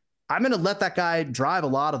that I'm going to let that guy drive a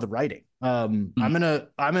lot of the writing.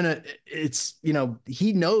 It's,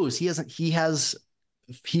 he knows he has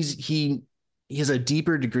a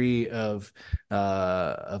deeper degree of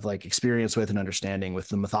like experience with and understanding with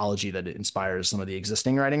the mythology that inspires some of the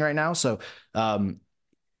existing writing right now. So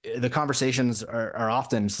the conversations are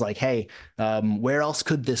often it's like, hey, where else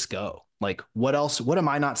could this go? Like, what else? What am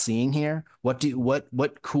I not seeing here? What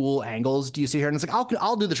cool angles do you see here? And it's like,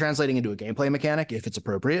 I'll do the translating into a gameplay mechanic if it's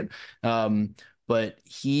appropriate. But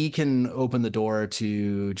he can open the door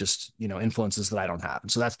to just influences that I don't have.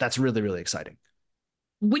 And so that's really, really exciting.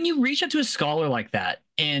 When you reach out to a scholar like that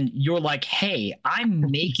and you're like, hey,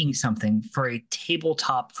 I'm making something for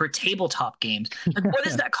tabletop games, like what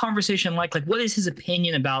is that conversation like? Like, what is his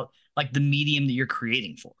opinion about like the medium that you're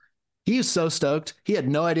creating for? He was so stoked. He had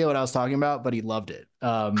no idea what I was talking about, but he loved it.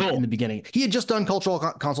 Cool. In the beginning, he had just done cultural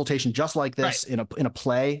consultation just like this, right, in a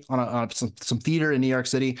play on some theater in New York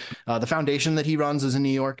City. The foundation that he runs is in New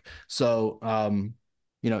York. So,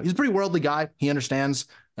 he's a pretty worldly guy. He understands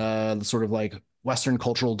the sort of like Western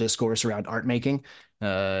cultural discourse around art making.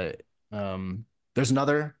 There's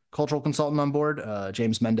another cultural consultant on board,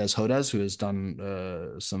 James Mendez Hodez, who has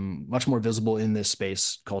done some much more visible in this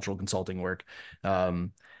space cultural consulting work.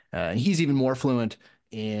 And he's even more fluent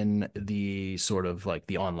in the sort of like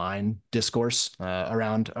the online discourse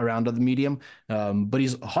around the medium, but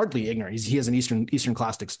he's hardly ignorant. He has an Eastern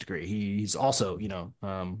classics degree. He's also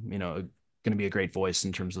going to be a great voice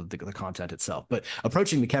in terms of the content itself. But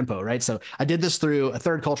approaching the Kempo, right? So I did this through a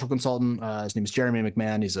third cultural consultant. His name is Jeremy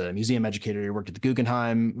McMahon. He's a museum educator. He worked at the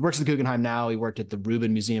Guggenheim. Works at the Guggenheim now. He worked at the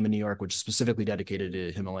Rubin Museum in New York, which is specifically dedicated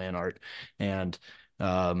to Himalayan art. And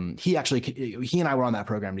he and I were on that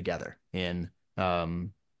program together in India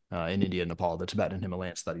and Nepal, the Tibetan and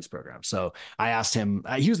Himalayan Studies program. So I asked him.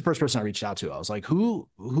 He was the first person I reached out to. I was like, "Who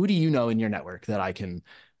do you know in your network that I can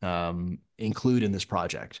include in this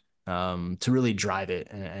project to really drive it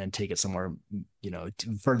and take it somewhere,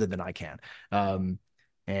 further than I can?" So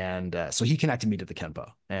he connected me to the Kempo,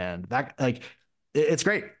 and that it's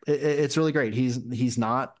great. It's really great. He's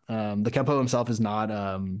not the Kempo himself is not.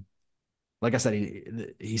 Like I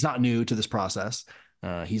said, he's not new to this process.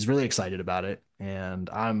 He's really excited about it, and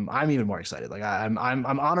I'm even more excited. Like I'm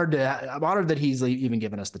honored that he's even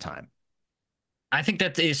given us the time. I think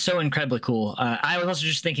that is so incredibly cool. I was also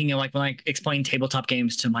just thinking, like, when I explain tabletop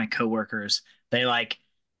games to my coworkers, they're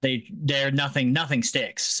nothing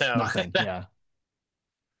sticks. So nothing. Yeah.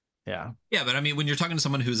 But I mean, when you're talking to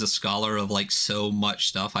someone who's a scholar of like so much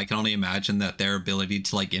stuff, I can only imagine that their ability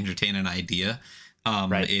to like entertain an idea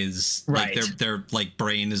is like their like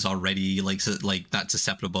brain is already like not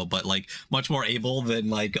susceptible, but like much more able than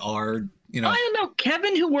like our I don't know.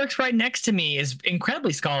 Kevin, who works right next to me, is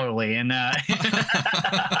incredibly scholarly, and yeah,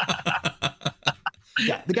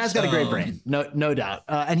 the guy's got a great brain, no doubt,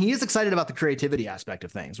 and he is excited about the creativity aspect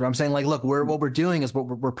of things. Where I'm saying, like, look, what we're doing is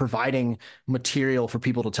we're providing material for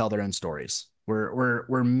people to tell their own stories.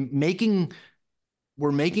 We're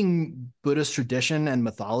making Buddhist tradition and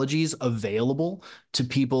mythologies available to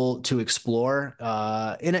people to explore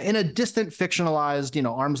in a distant, fictionalized,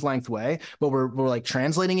 arm's length way. But we're like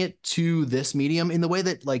translating it to this medium in the way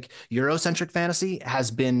that like Eurocentric fantasy has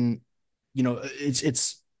been,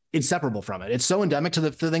 it's inseparable from it. It's so endemic to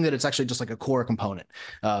the thing that it's actually just like a core component.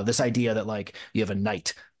 This idea that like you have a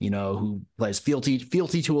knight, who plays fealty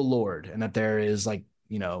to a lord, and that there is like,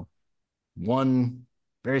 one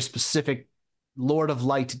very specific Lord of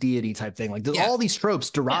Light deity type thing. Like all these tropes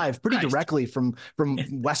derive pretty directly from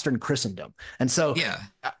Western Christendom. And so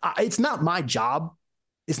it's not my job.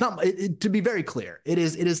 It's not, to be very clear, it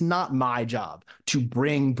is not my job to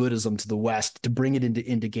bring Buddhism to the West, to bring it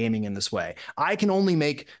into gaming in this way. I can only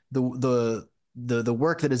make the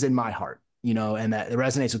work that is in my heart. and that it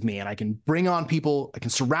resonates with me, and I can bring on people, I can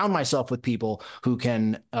surround myself with people who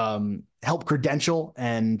can help credential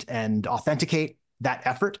and authenticate that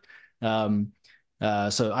effort. So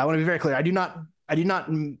I want to be very clear. I do not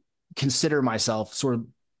consider myself sort of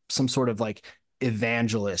some sort of like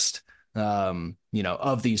evangelist,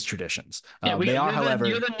 of these traditions. Yeah, They are, however,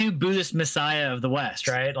 you're the new Buddhist messiah of the West,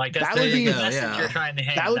 right? Like that's that would be the message you're trying to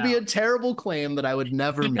hand that would be out. a terrible claim that I would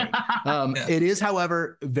never make. Yeah. It is,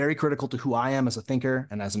 however, very critical to who I am as a thinker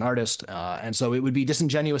and as an artist, and so it would be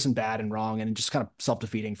disingenuous and bad and wrong and just kind of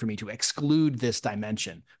self-defeating for me to exclude this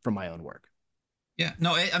dimension from my own work. Yeah,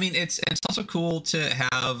 no, I mean it's also cool to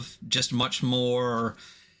have just much more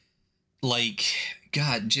like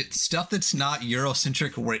God stuff that's not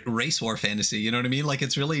Eurocentric race war fantasy. You know what I mean? Like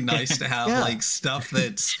it's really nice to have Yeah. like stuff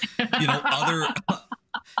that's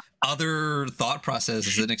other thought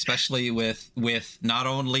processes, and especially with not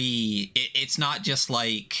only it's not just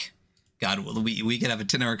like God, we could have a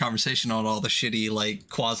 10-hour conversation on all the shitty like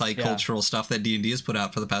quasi-cultural stuff that D&D has put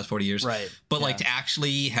out for the past 40 years, Right? but like to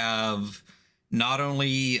actually have not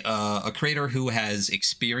only a creator who has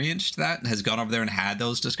experienced that, has gone over there and had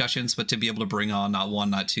those discussions, but to be able to bring on not one,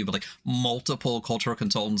 not two, but like multiple cultural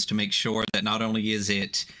consultants to make sure that not only is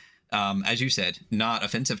it, as you said, not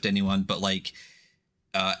offensive to anyone, but like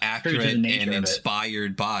accurate and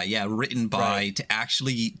inspired by, written by, right, to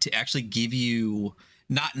actually give you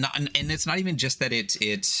not and it's not even just that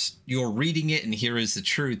it's you're reading it and here is the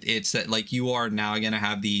truth. It's that like you are now going to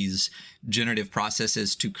have these generative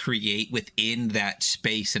processes to create within that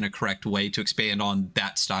space in a correct way to expand on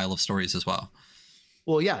that style of stories as well.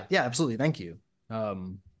 Well, yeah, absolutely. Thank you. I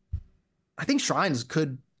think Shrines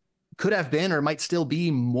could have been or might still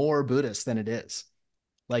be more Buddhist than it is.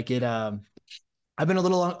 Like it, I've been a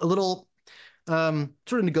little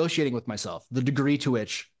sort of negotiating with myself the degree to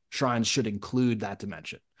which Shrines should include that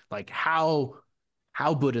dimension. Like how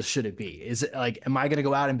Buddhist should it be? Is it like, am I going to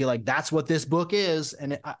go out and be like, that's what this book is?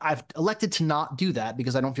 And I've elected to not do that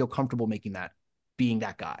because I don't feel comfortable being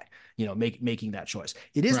that guy, making that choice.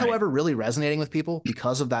 It is, right, however, really resonating with people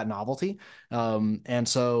because of that novelty. And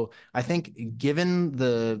so I think given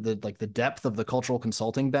the depth of the cultural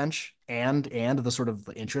consulting bench and the sort of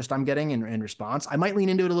interest I'm getting in response, I might lean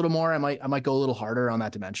into it a little more. I might go a little harder on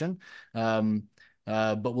that dimension.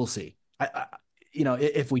 But we'll see.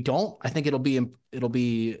 If we don't, I think it'll be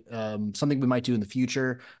something we might do in the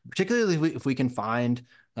future, particularly if we can find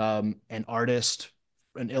an artist,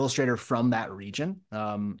 an illustrator from that region.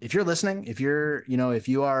 If you're listening, if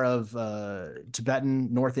you are of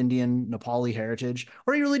Tibetan, North Indian, Nepali heritage,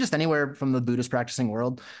 or you're really just anywhere from the Buddhist practicing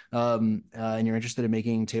world, and you're interested in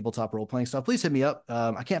making tabletop role-playing stuff, please hit me up.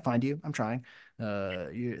 I can't find you. I'm trying.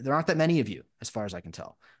 There aren't that many of you, as far as I can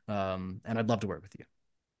tell. And I'd love to work with you.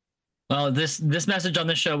 Well, this message on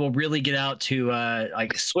the show will really get out to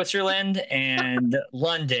like Switzerland and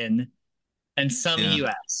London and some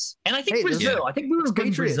US. And I think Brazil. Yeah. I think we were good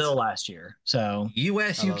in Brazil last year. So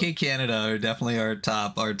US, UK, Canada are definitely our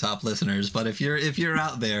top listeners. But if you're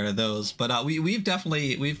out there, those. But we've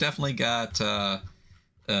definitely got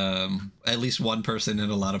at least one person in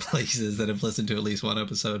a lot of places that have listened to at least one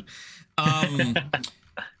episode.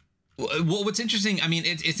 Well, what's interesting, I mean,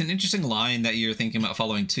 it's an interesting line that you're thinking about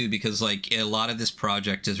following too, because like a lot of this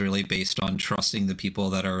project is really based on trusting the people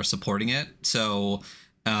that are supporting it. So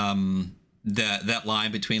that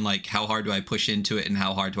line between like how hard do I push into it and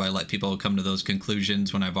how hard do I let people come to those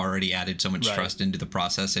conclusions when I've already added so much trust into the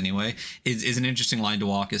process anyway is an interesting line to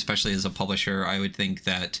walk, especially as a publisher. I would think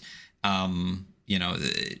that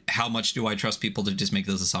how much do I trust people to just make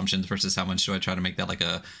those assumptions versus how much do I try to make that like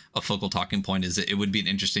a focal talking point? It would be an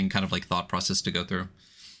interesting kind of like thought process to go through.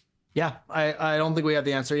 Yeah, I don't think we have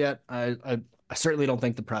the answer yet. I certainly don't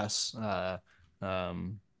think the press has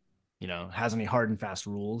any hard and fast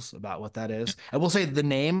rules about what that is. I will say the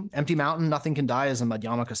name Empty Mountain, Nothing Can Die is a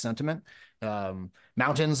Madhyamaka sentiment.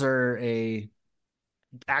 Mountains are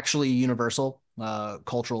actually universal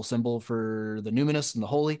cultural symbol for the numinous and the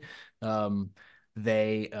holy.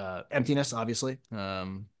 They emptiness, obviously,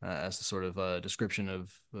 as a sort of description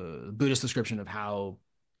of Buddhist description of how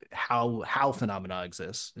phenomena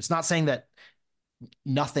exists. It's not saying that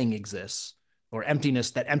nothing exists or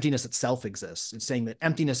emptiness itself exists. It's saying that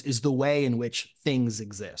emptiness is the way in which things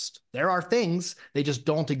exist. There are things, they just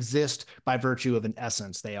don't exist by virtue of an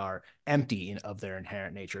essence. They are empty of their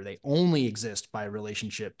inherent nature. They only exist by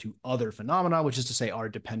relationship to other phenomena, which is to say are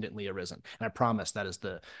dependently arisen. And I promise that is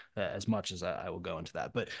as much as I will go into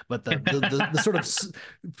that. But the sort of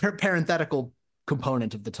parenthetical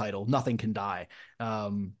component of the title, Nothing Can Die,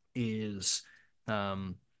 is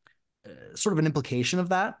sort of an implication of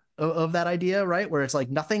that idea, right? Where it's like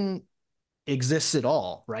nothing exists at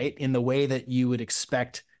all, right? In the way that you would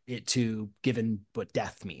expect it to, given what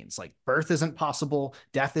death means. Like birth isn't possible,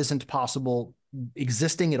 death isn't possible,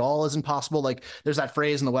 existing at all isn't possible. Like there's that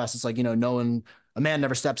phrase in the West, it's like, no one, a man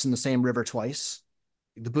never steps in the same river twice.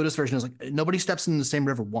 The Buddhist version is like nobody steps in the same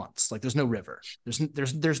river once. Like there's no river.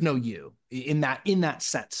 There's no you in that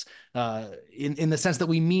sense. In the sense that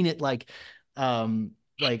we mean it like I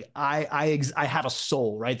have a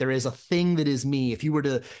soul, right? There is a thing that is me. If you were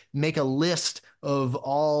to make a list of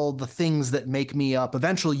all the things that make me up,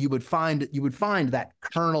 eventually you would find that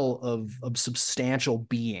kernel of substantial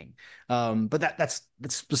being. But that's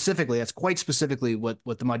quite specifically what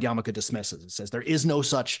the Madhyamaka dismisses. It says there is no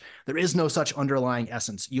such underlying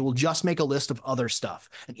essence. You will just make a list of other stuff,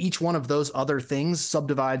 and each one of those other things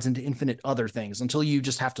subdivides into infinite other things until you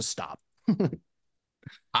just have to stop.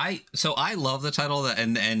 I love the title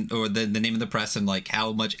and or the name of the press and like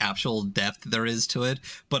how much actual depth there is to it,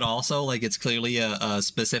 but also like it's clearly a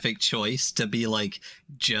specific choice to be like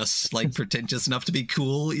just like pretentious enough to be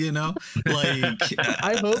cool, like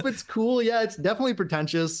I hope it's cool. Yeah, it's definitely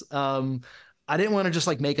pretentious. I didn't want to just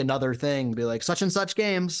like make another thing, be like such and such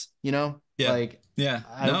games, yeah. Like yeah.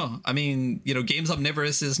 No, I mean, Games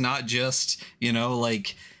Omnivorous is not just,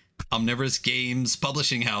 like Omnivorous Games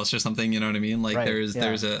publishing house or something, you know what I mean? Like right,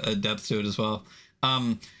 there's a depth to it as well.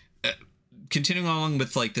 Continuing along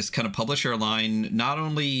with like this kind of publisher line, not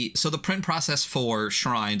only so the print process for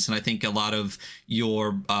Shrines, and I think a lot of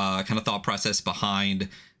your kind of thought process behind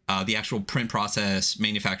the actual print process,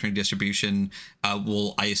 manufacturing, distribution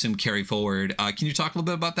will, I assume, carry forward. Can you talk a little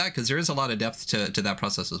bit about that? Because there is a lot of depth to that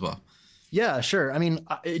process as well. Yeah, sure. I mean,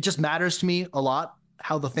 it just matters to me a lot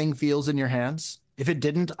how the thing feels in your hands. If it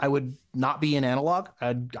didn't, I would not be in analog.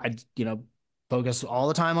 I'd focus all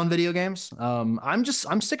the time on video games. I'm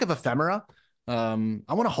sick of ephemera. I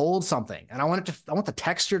want to hold something, and I want the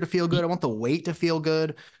texture to feel good. I want the weight to feel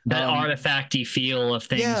good. That artifacty feel of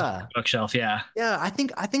things on the bookshelf. Yeah. Yeah. I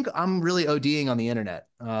think I'm really ODing on the internet.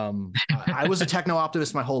 I was a techno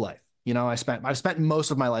optimist my whole life. I've spent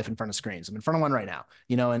most of my life in front of screens. I'm in front of one right now,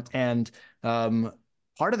 and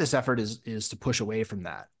part of this effort is to push away from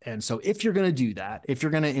that. And so if you're going to do that, if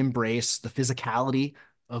you're going to embrace the physicality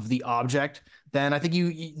of the object, then I think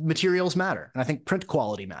materials matter. And I think print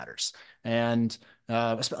quality matters. And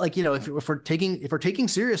like, if we're taking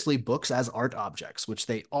seriously books as art objects, which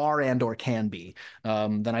they are and or can be,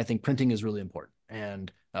 then I think printing is really important.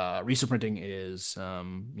 And resoprinting is,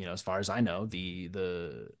 as far as I know,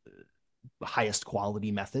 the highest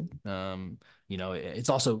quality method. It's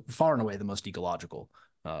also far and away the most ecological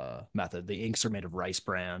method. The inks are made of rice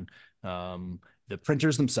bran. The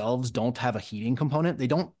printers themselves don't have a heating component. They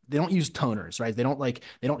don't use toners, right? They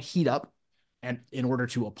don't heat up and in order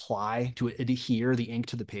to adhere the ink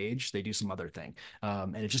to the page. They do some other thing.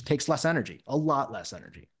 And it just takes less energy, a lot less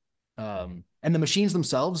energy. And the machines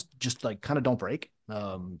themselves just like kind of don't break.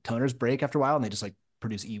 Toners break after a while and they just like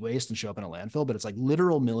produce e-waste and show up in a landfill, but it's like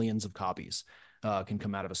literal millions of copies can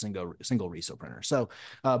come out of a single reso printer. So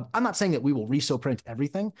I'm not saying that we will reso print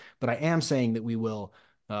everything, but I am saying that we will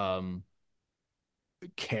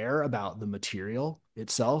care about the material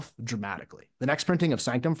itself dramatically. The next printing of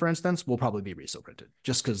Sanctum, for instance, will probably be reso printed,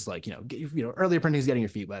 just because like earlier printing is getting your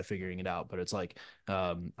feet wet, figuring it out. But it's like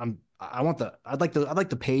I'd like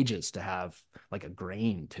the pages to have like a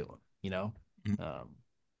grain to them, Mm-hmm.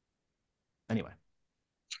 Anyway.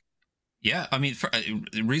 Yeah, I mean,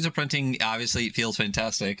 reso printing obviously feels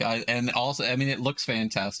fantastic, and also, I mean, it looks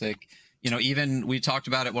fantastic. Even we talked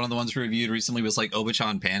about it. One of the ones we reviewed recently was like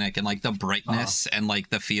Obachan Panic, and like the brightness and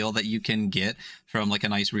like the feel that you can get from like a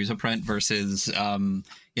nice reso print versus,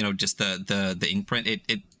 just the ink print.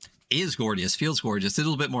 It is gorgeous, feels gorgeous. It's a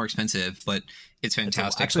little bit more expensive, but it's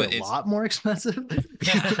fantastic. Actually, a lot more expensive.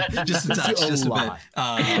 just a touch, just a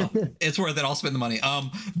bit. It's worth it. I'll spend the money.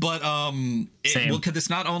 Because it's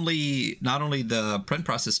not only the print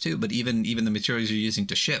process too, but even the materials you're using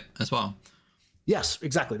to ship as well. Yes,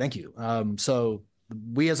 exactly. Thank you. So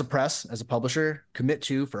we as a press, as a publisher, commit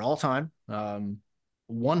to for all time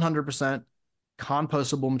 100%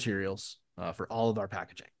 compostable materials for all of our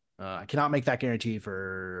packaging. I cannot make that guarantee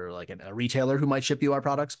for like a retailer who might ship you our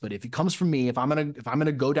products, but if it comes from me, if I'm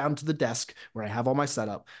gonna go down to the desk where I have all my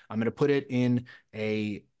setup, I'm gonna put it in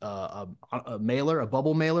a mailer, a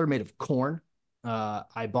bubble mailer made of corn.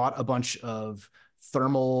 I bought a bunch of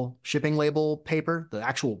thermal shipping label paper. The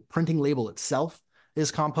actual printing label itself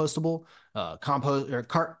is compostable.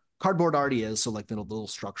 Cardboard already is, so like the little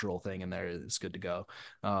structural thing in there is good to go.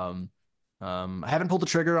 I haven't pulled the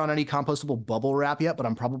trigger on any compostable bubble wrap yet, but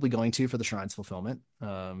I'm probably going to for the Shrines fulfillment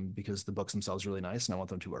because the books themselves are really nice and I want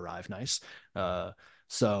them to arrive nice.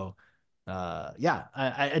 So Yeah,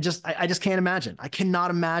 I just can't imagine. I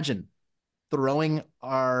cannot imagine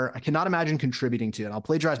I cannot imagine contributing to, and I'll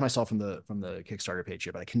plagiarize myself from the Kickstarter page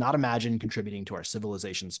here, but I cannot imagine contributing to our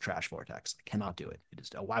civilization's trash vortex. I cannot do it.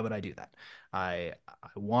 Why would I do that? I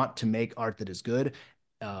want to make art that is good,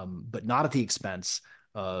 but not at the expense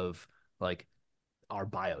of like our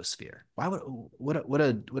biosphere. Why would what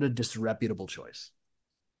a disreputable choice.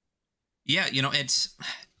 Yeah, it's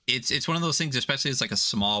one of those things, especially as like a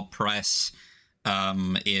small press.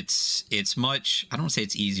 It's much, I don't want to say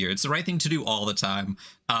it's easier, it's the right thing to do all the time,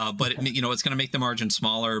 but it's going to make the margin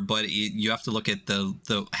smaller, but you have to look at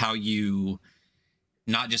the how you,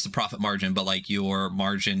 not just the profit margin, but like your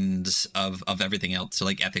margins of everything else, so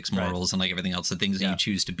like ethics, morals, and like everything else, the things that you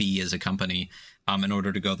choose to be as a company, in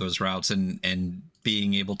order to go those routes, and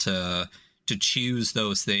being able to choose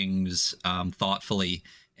those things thoughtfully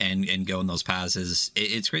and go in those paths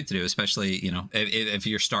it's great to do, especially if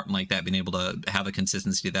you're starting like that, being able to have a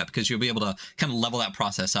consistency to that, because you'll be able to kind of level that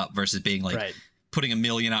process up versus being like putting 1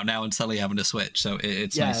 million out now and suddenly having to switch. So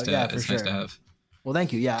it's nice to nice to have. Well,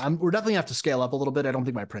 thank you. Yeah, we're definitely gonna have to scale up a little bit. I don't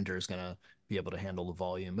think my printer is gonna be able to handle the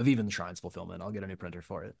volume of even the Shrines fulfillment. I'll get a new printer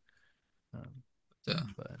for it.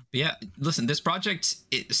 But yeah, listen, this project,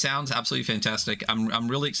 it sounds absolutely fantastic. I'm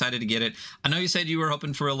really excited to get it. I know you said you were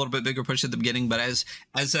hoping for a little bit bigger push at the beginning, but as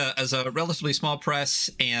a relatively small press,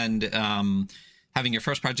 and having your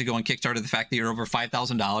first project go on Kickstarter, the fact that you're over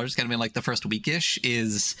 $5,000 kind of in like the first weekish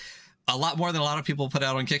is a lot more than a lot of people put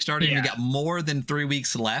out on Kickstarter. And you got more than 3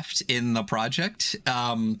 weeks left in the project,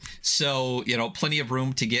 so plenty of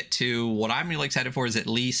room to get to. What I'm really excited for is, at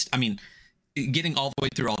least, I mean, getting all the way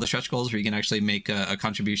through all the stretch goals where you can actually make a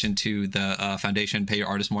contribution to the foundation, pay your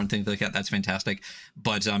artists more and things like that. That's fantastic.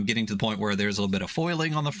 But getting to the point where there's a little bit of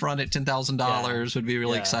foiling on the front at $10,000 would be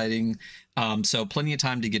really exciting. So plenty of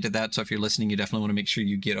time to get to that. So if you're listening, you definitely want to make sure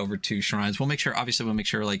you get over to Shrines. We'll make sure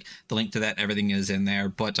like the link to that, everything is in there.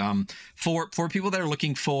 But for people that are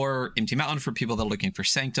looking for Empty Mountain, for people that are looking for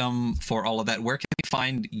Sanctum, for all of that, where can they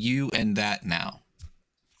find you and that now?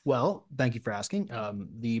 Well, thank you for asking.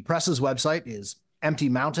 The press's website is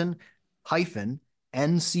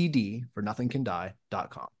emptymountain-ncd for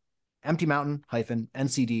nothingcandie.com.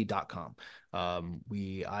 emptymountain-ncd.com.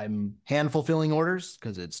 I'm hand fulfilling orders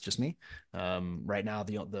because it's just me. Right now,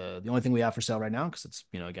 the only thing we have for sale right now, because it's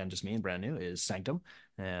again just me and brand new, is Sanctum,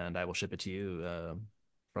 and I will ship it to you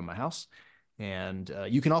from my house. And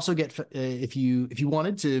you can also get, if you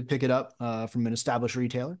wanted to pick it up from an established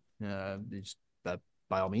retailer,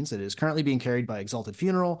 by all means. It is currently being carried by Exalted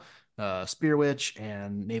Funeral, Spear Witch,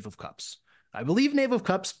 and Knave of Cups. I believe Knave of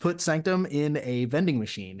Cups put Sanctum in a vending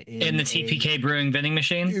machine. In the TPK Brewing vending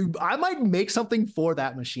machine? I might make something for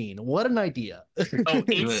that machine. What an idea. Oh,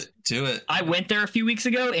 do it. I went there a few weeks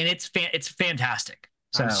ago, and it's fantastic.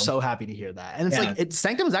 So. I'm so happy to hear that. And it's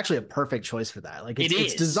Sanctum is actually a perfect choice for that. Like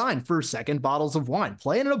it's designed for second bottles of wine.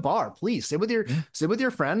 Play it in a bar, please. Sit with your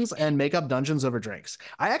friends and make up dungeons over drinks.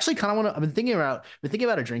 I actually kind of want to. I've been thinking about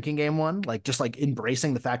a drinking game one, like just like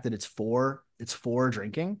embracing the fact that it's for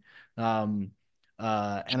drinking. And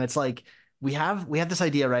it's like we have this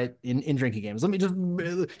idea, right, in drinking games. Let me just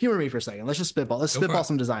humor me for a second. Let's just spitball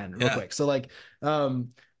some design real quick. So like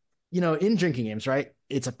in drinking games, right,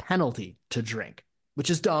 it's a penalty to drink, which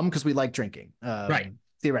is dumb because we like drinking. Right.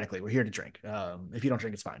 Theoretically, we're here to drink. If you don't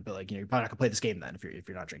drink, it's fine. But like, you're probably not gonna play this game then if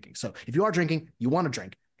you're not drinking. So if you are drinking, you want to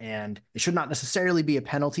drink, and it should not necessarily be a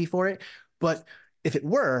penalty for it. But if it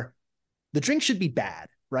were, the drink should be bad,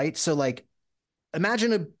 right? So like,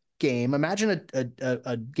 imagine a game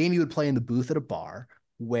you would play in the booth at a bar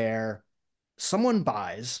where someone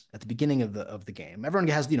buys at the beginning of the game. Everyone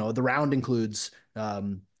has, the round includes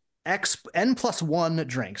n+1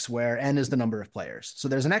 drinks, where n is the number of players. So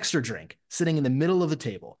there's an extra drink sitting in the middle of the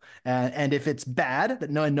table, and if it's bad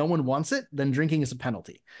that no one wants it, then drinking is a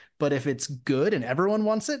penalty. But if it's good and everyone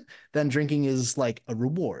wants it, then drinking is like a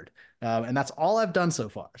reward. And that's all I've done so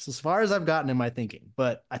far. So as far as I've gotten in my thinking,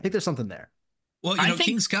 but I think there's something there. Well,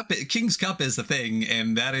 King's Cup is the thing,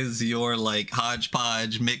 and that is your like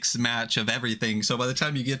hodgepodge mix match of everything. So by the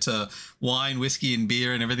time you get to wine, whiskey, and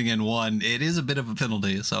beer and everything in one, it is a bit of a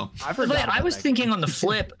penalty. So I was thinking on the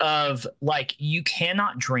flip of like, you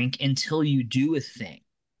cannot drink until you do a thing.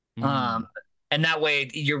 And that way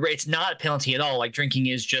it's not a penalty at all. Like, drinking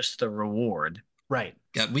is just the reward. Right.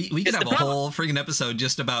 God, we could have a whole freaking episode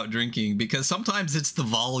just about drinking, because sometimes it's the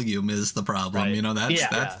volume is the problem. Right.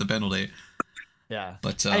 That's the penalty. Yeah.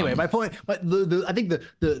 But anyway, my point, but I think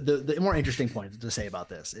the more interesting point to say about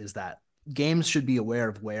this is that games should be aware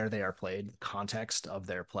of where they are played, the context of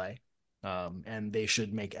their play. and they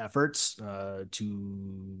should make efforts to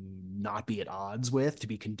not be at odds with, to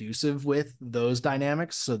be conducive with those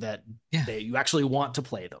dynamics, so that you actually want to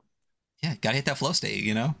play them. Yeah, gotta hit that flow state,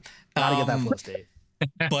 you know. Gotta get that flow state.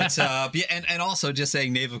 But yeah, and also just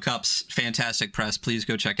saying, Knave of Cups, fantastic press. Please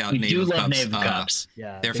go check out We Knave do of love Cups. Knave of Cups.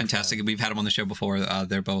 Yeah, they're fantastic. fan. We've had them on the show before.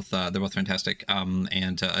 They're both fantastic.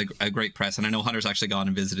 And a great press. And I know Hunter's actually gone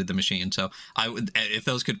and visited the machine. So I would, if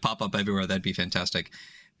those could pop up everywhere, that'd be fantastic.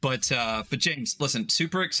 But James, listen,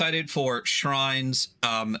 super excited for Shrines.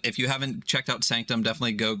 If you haven't checked out Sanctum,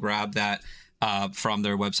 definitely go grab that from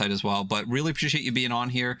their website as well. But really appreciate you being on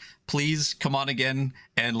here. Please come on again,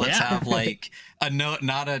 and let's have like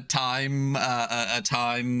not a time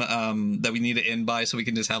that we need to end by, so we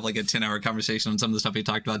can just have like a 10-hour conversation on some of the stuff we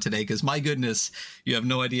talked about today. Because my goodness, you have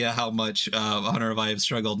no idea how much Hunter and I have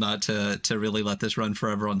struggled not to really let this run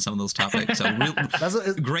forever on some of those topics. So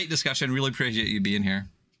great discussion. Really appreciate you being here.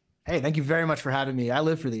 Hey, thank you very much for having me. I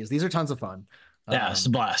live for these. These are tons of fun. Yeah, it's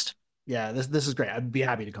a blast. Yeah, this is great. I'd be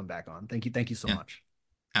happy to come back on. Thank you so much.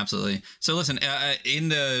 Absolutely. So listen, in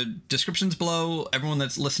the descriptions below, everyone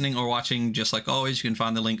that's listening or watching, just like always, you can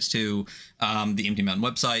find the links to the Empty Mountain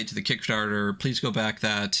website, to the Kickstarter. Please go back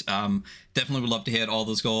that. Definitely would love to hit all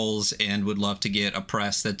those goals, and would love to get a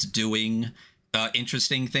press that's doing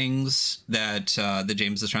interesting things that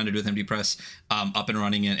James is trying to do with Empty Press up and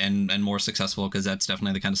running and more successful, because that's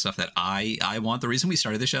definitely the kind of stuff that I want. The reason we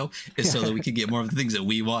started the show is so that we can get more of the things that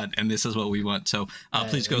we want, and this is what we want. So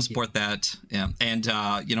please go support that. Yeah, and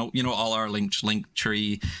you know all our link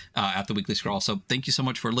tree at the Weekly Scroll. So thank you so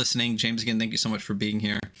much for listening, James. Again, thank you so much for being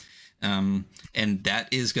here. And that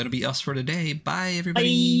is going to be us for today. Bye,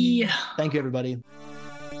 everybody. Bye. Thank you, everybody.